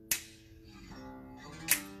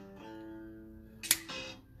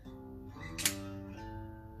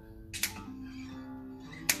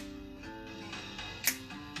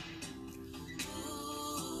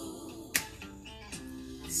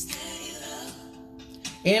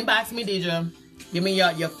 Inbox me, Deidre. Give me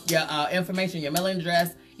your information, your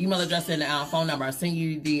email address, and phone number. I'll send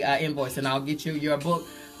you the invoice, and I'll get you your book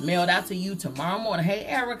mailed out to you tomorrow morning. Hey,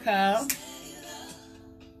 Erica.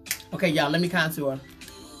 Okay, y'all, let me contour.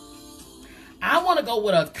 I want to go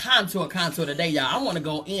with a contour today, y'all. I want to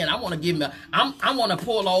go in. I want to give me. I want to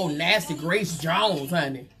pull old nasty Grace Jones,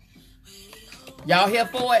 honey. Y'all here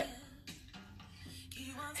for it?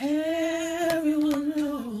 Everyone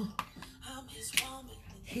knows.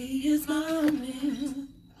 He is my man.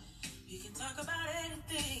 You can talk about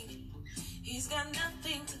anything. He's got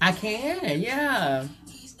nothing to I can, yeah.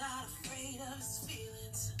 He's not afraid of his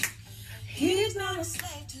feelings. He's not a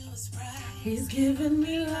slave to his pride. He's giving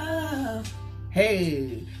me love.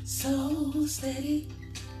 Hey, so steady.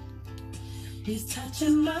 He's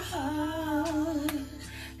touching my heart.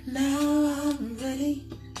 Now I'm ready.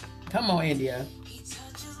 Come on, India.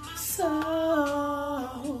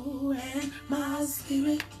 Soul and my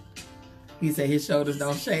spirit. He said his shoulders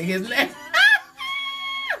don't shake his neck.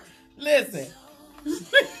 Listen,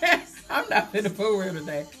 I'm not finna fool with him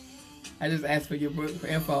today. I just asked for your book for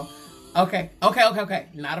info. Okay.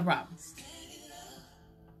 Not a problem.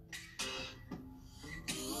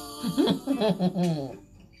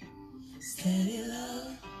 Steady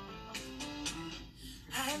love.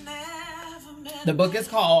 The book is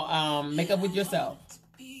called Make Up With Yourself.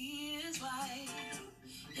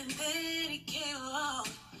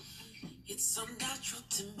 It's so natural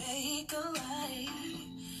to make a life,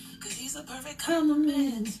 'cause he's a perfect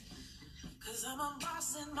compliment. 'Cause I'm a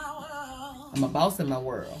boss in my world. I'm a boss in my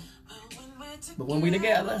world. But when we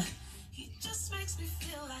together, he just makes me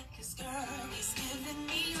feel like his girl. He's giving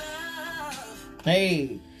me love.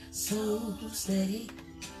 Hey, so steady.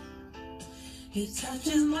 He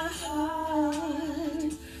touches my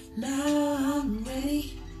heart. Now I'm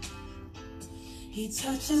ready. He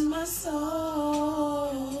touches my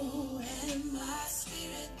soul and my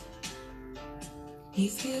spirit.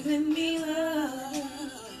 He's giving me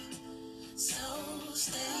love. So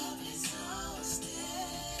steady, so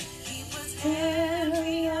steady. He puts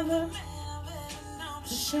every other man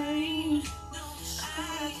to shame.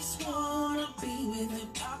 I just wanna be with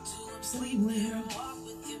him, talk to him, sleep with him, walk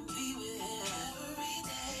with him, be with him every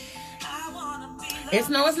day. I wanna be loved. It's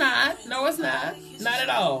no, it's not. No, it's not. Not at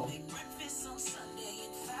all.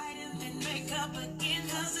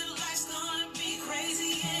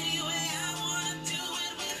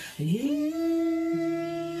 Yeah.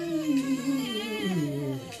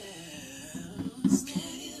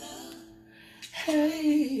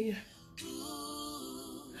 Hey.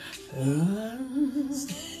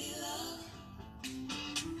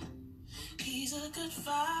 He's a good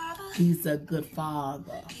father. He's a good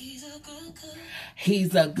father. He's a good cook.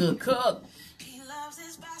 He's a good cook. He loves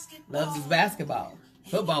his basketball. Loves his basketball.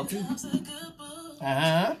 Football too. Uh-huh.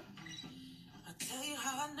 I'll tell you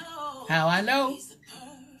how I know. How I know.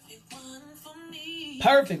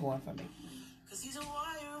 Perfect one for me. Cause he's a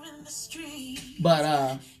warrior in the street.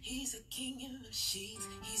 But he's a king in the sheets.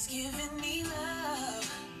 He's giving me love.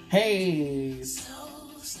 Hey. So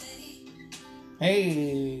steady.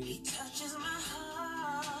 Hey. He touches my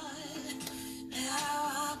heart.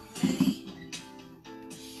 Now I'm ready.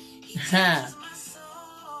 He touches my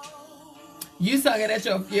soul. You sung it at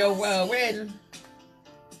your wedding.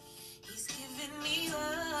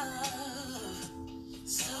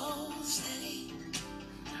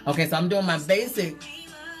 Okay, so I'm doing my basic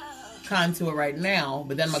contour right now,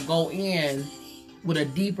 but then I'm going to go in with a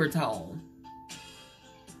deeper tone.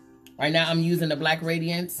 Right now, I'm using the Black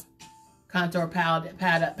Radiance Contour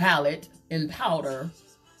palette in powder.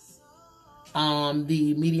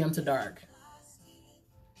 The medium to dark,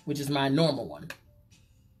 which is my normal one.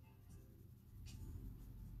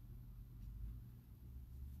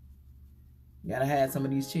 Gotta have some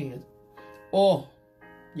of these chins. Oh,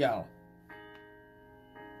 y'all.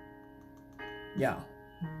 Y'all.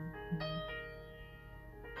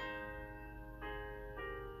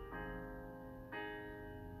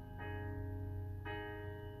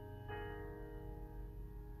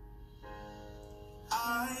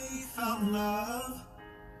 I found love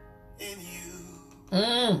in you.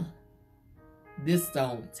 This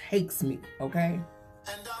song takes me, okay? And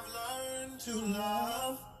I've learned to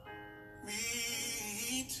love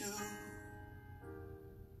me too.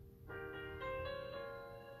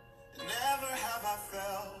 Never have I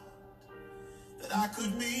felt that I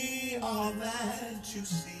could be all that you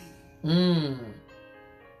see.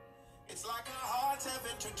 It's like our hearts have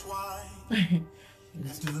intertwined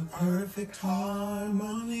into the perfect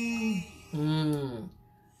harmony.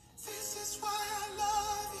 This is why I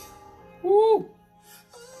love you. Woo! Ooh,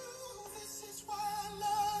 this is why I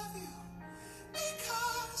love you.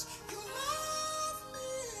 Because you love me.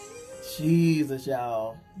 Jesus,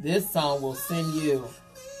 y'all. This song will send you.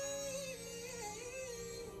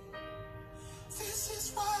 This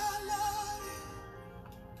is why I love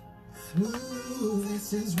you. Ooh,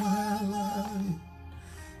 this is why I love you.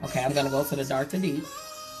 Okay, I'm gonna go to the dark to deep.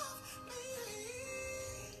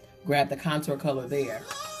 Grab the contour color there.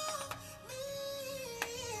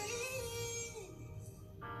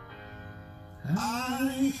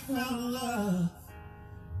 I found love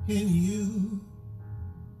in you.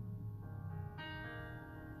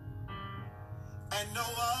 And no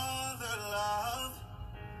other love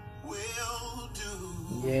will do.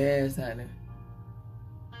 Yes, honey.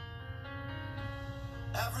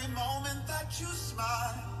 Every moment that you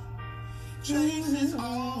smile chases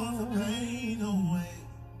all the pain away.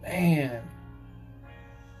 Man.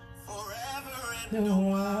 Forever and a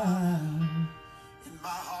while. In my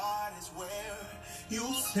heart is where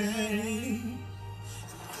you'll stay.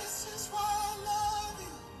 This is why I love you.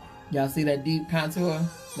 Y'all see that deep contour?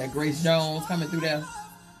 That Grace Jones coming through there?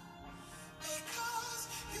 Because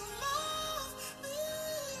you love me.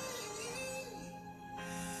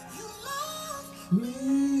 You love me.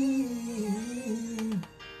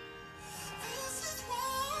 This is why I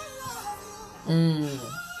love you.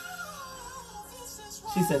 This is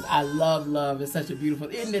why She says, I love love. It's such a beautiful,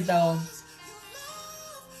 isn't it though?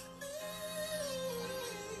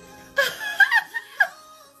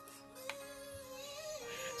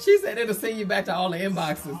 She said it'll send you back to all the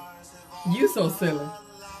inboxes. You so silly.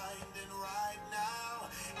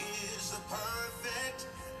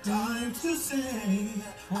 Time to say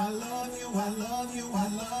I love you, I love you, I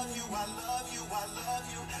love you, I love you, I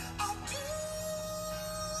love you, I do.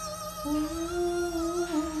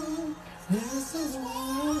 This is why I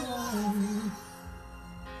love you.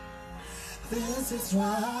 This is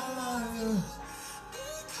why I love you.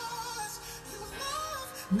 Because you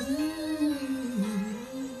love me.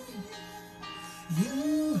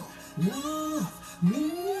 You love me.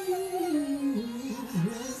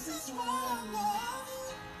 This is why I love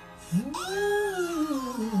you.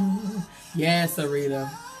 Yes, Sarita.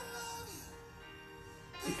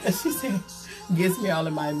 She said, gets me all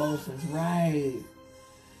of my emotions. Right.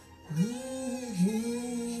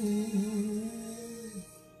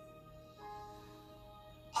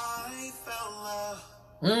 I found love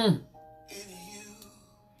Mm. in you.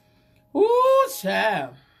 Ooh,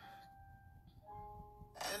 child.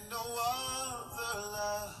 And no other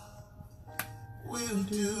love will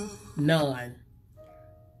do. None.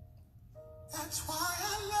 That's why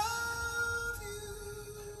I love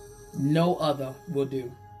you. No other will do.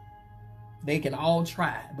 They can all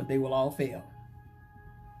try, but they will all fail.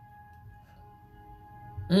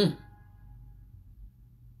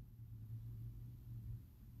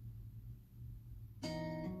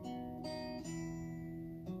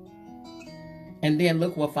 And then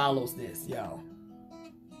look what follows this, y'all.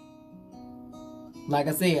 Like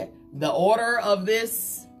I said, the order of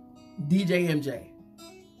this, DJ MJ.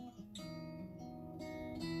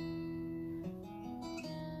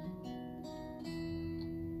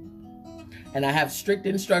 And I have strict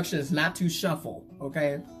instructions not to shuffle,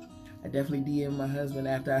 okay? I definitely DM'd my husband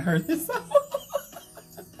after I heard this song.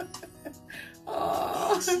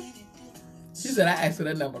 Oh. She said I asked for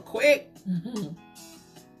that number quick.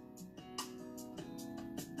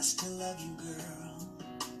 I still love you, girl.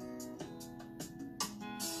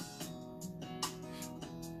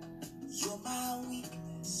 You're my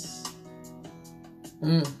weakness.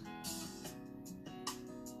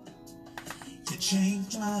 You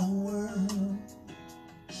changed my world.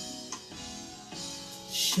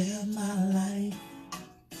 share my life.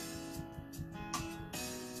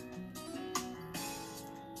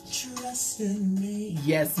 Trust in me.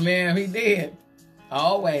 Yes, ma'am, he did.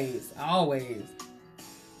 Always, always.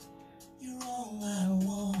 You're all I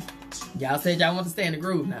want. Y'all said y'all want to stay in the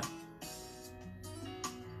groove now.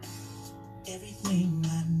 Everything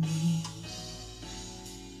I need.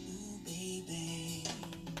 Ooh, baby.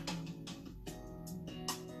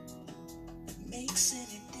 Makes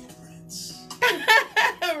any difference.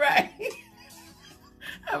 Right.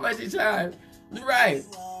 How much you charge? Right.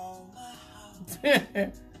 You all my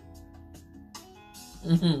heart.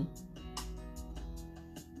 Mm-hmm.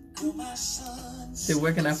 Girl, my son. So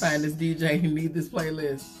where can I find this DJ who need this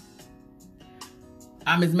playlist?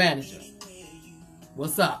 I'm his manager.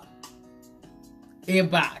 What's up?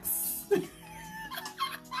 Inbox.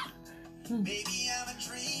 Maybe I'm a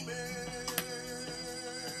dreamer.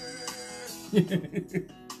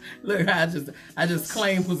 Look, I just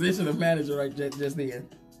claimed position of manager right just then.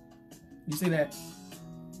 You see that?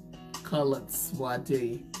 Colored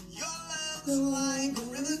Swati. Your love's like a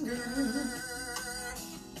river, girl.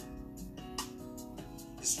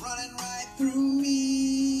 It's running right through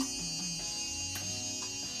me.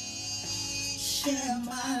 Share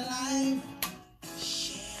my life.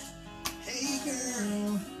 Share. Hey,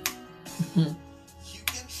 girl. You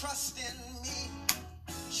can trust in me.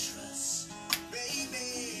 Trust,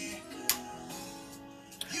 baby.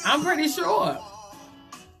 I'm pretty sure.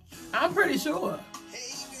 I'm pretty sure.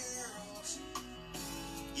 Hey, girls.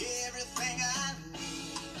 Yeah, everything I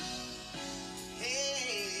need.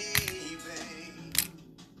 Hey, babe.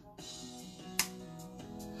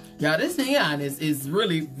 Y'all, this neon is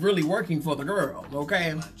really, really working for the girl,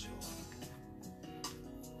 okay?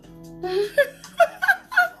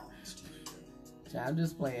 I'm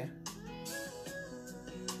just playing.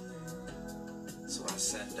 So I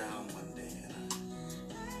sat down one day and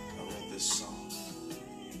I wrote this song.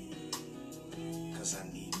 Cause I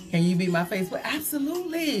need you. Can you beat my Facebook?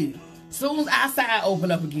 Absolutely. Soon as outside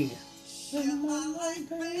open up again. Share my life,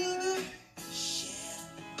 baby. Share,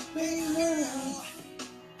 baby.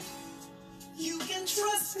 You can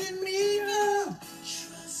trust in me, girl.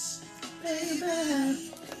 Trust,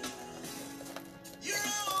 baby. You're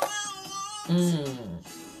all I want,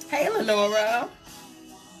 Hey, Lenora.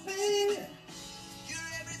 baby. You're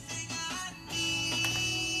everything I need.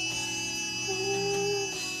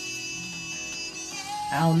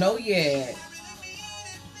 I don't know yet.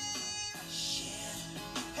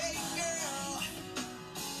 Hey, girl.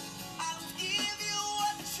 I'll give you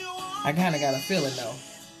what you want, I kind of got a feeling though.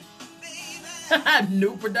 baby.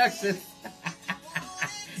 New production.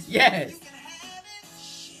 Yes. You can have it,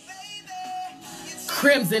 baby. It's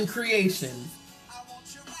Crimson Creations. I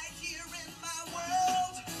want you right here in my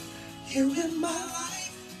world, here in my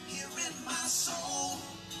life, here in my soul.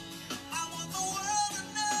 I want the world to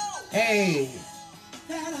know Hey.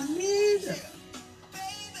 that I need you,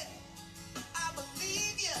 baby. I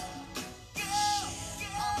believe you, girl.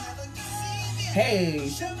 I'll never deceive you. Hey.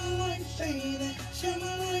 Share my life, baby. Share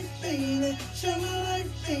my life, baby. Share my life,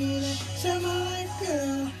 baby. Share my life,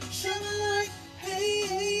 girl. Share my life. Hey,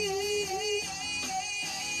 hey, hey, hey,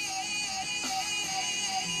 hey.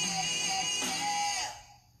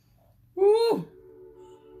 Woo.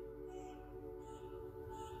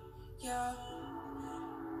 Yeah.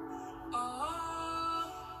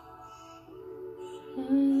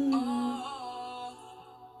 Oh,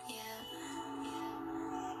 yeah.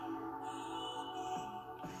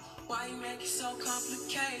 Why you make it so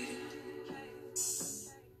complicated?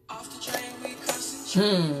 Off the train, we concentrate.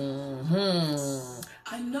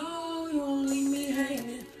 I know you won't leave me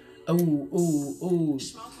hanging. Ooh.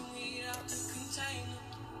 Smoking weed out the container.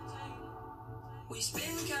 We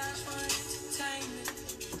spend cash for entertainment.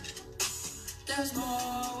 There's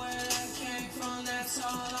more where that came from, that's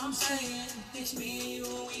all I'm saying. It's me and you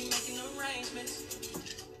and we making arrangements.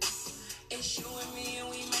 It's you and me and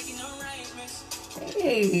we making arrangements.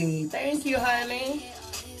 Hey, thank you, honey.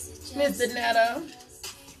 Mr. Netto.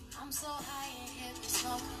 I'm so high and heavy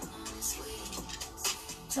smoking on this weed.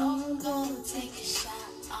 Told him go take a shot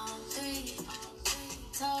on 3.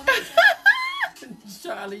 Told him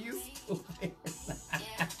Charlie, you stupid.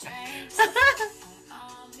 yeah, drinks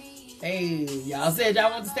on me. Hey, y'all said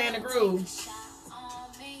y'all want to stay in the groove. Shot on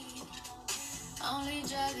me. Only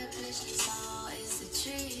drug a bitch is all is a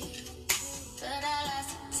tree. But I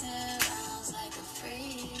lasted 10 rounds like a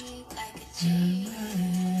freak, like a G.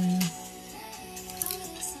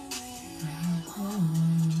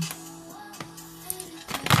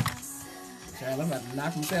 Child, I'm about to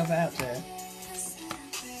knock myself out there.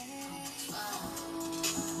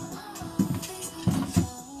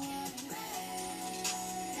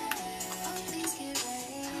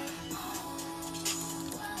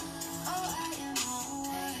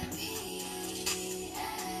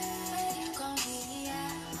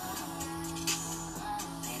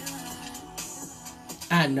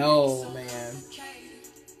 I know, man.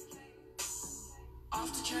 Off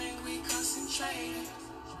the train, we concentrated.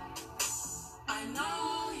 I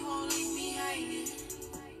know you won't leave me hanging.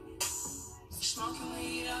 Smoking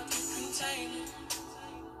weed up the container.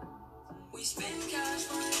 We spend cash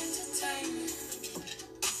for entertainment.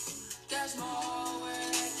 There's more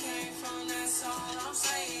where that came from, that's all I'm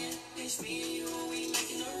saying. It's me and you, we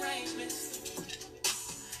making arrangements.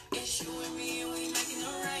 It's you and me, and we making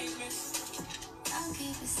arrangements. I'll keep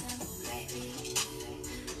it simple, baby.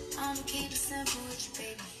 I'ma keep it simple with you,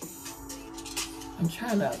 baby. I'm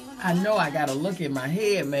trying to, I know I gotta look at my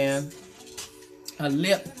head, man. A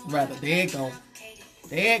lip, rather. There it go.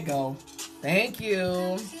 There it go. Thank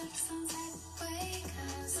you.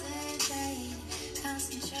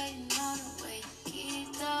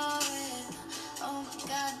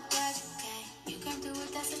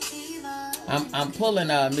 I'm pulling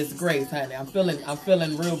Miss Grace, honey. I'm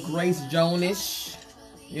feeling real Grace Jones-ish.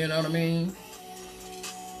 You know what I mean?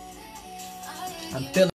 I'm feeling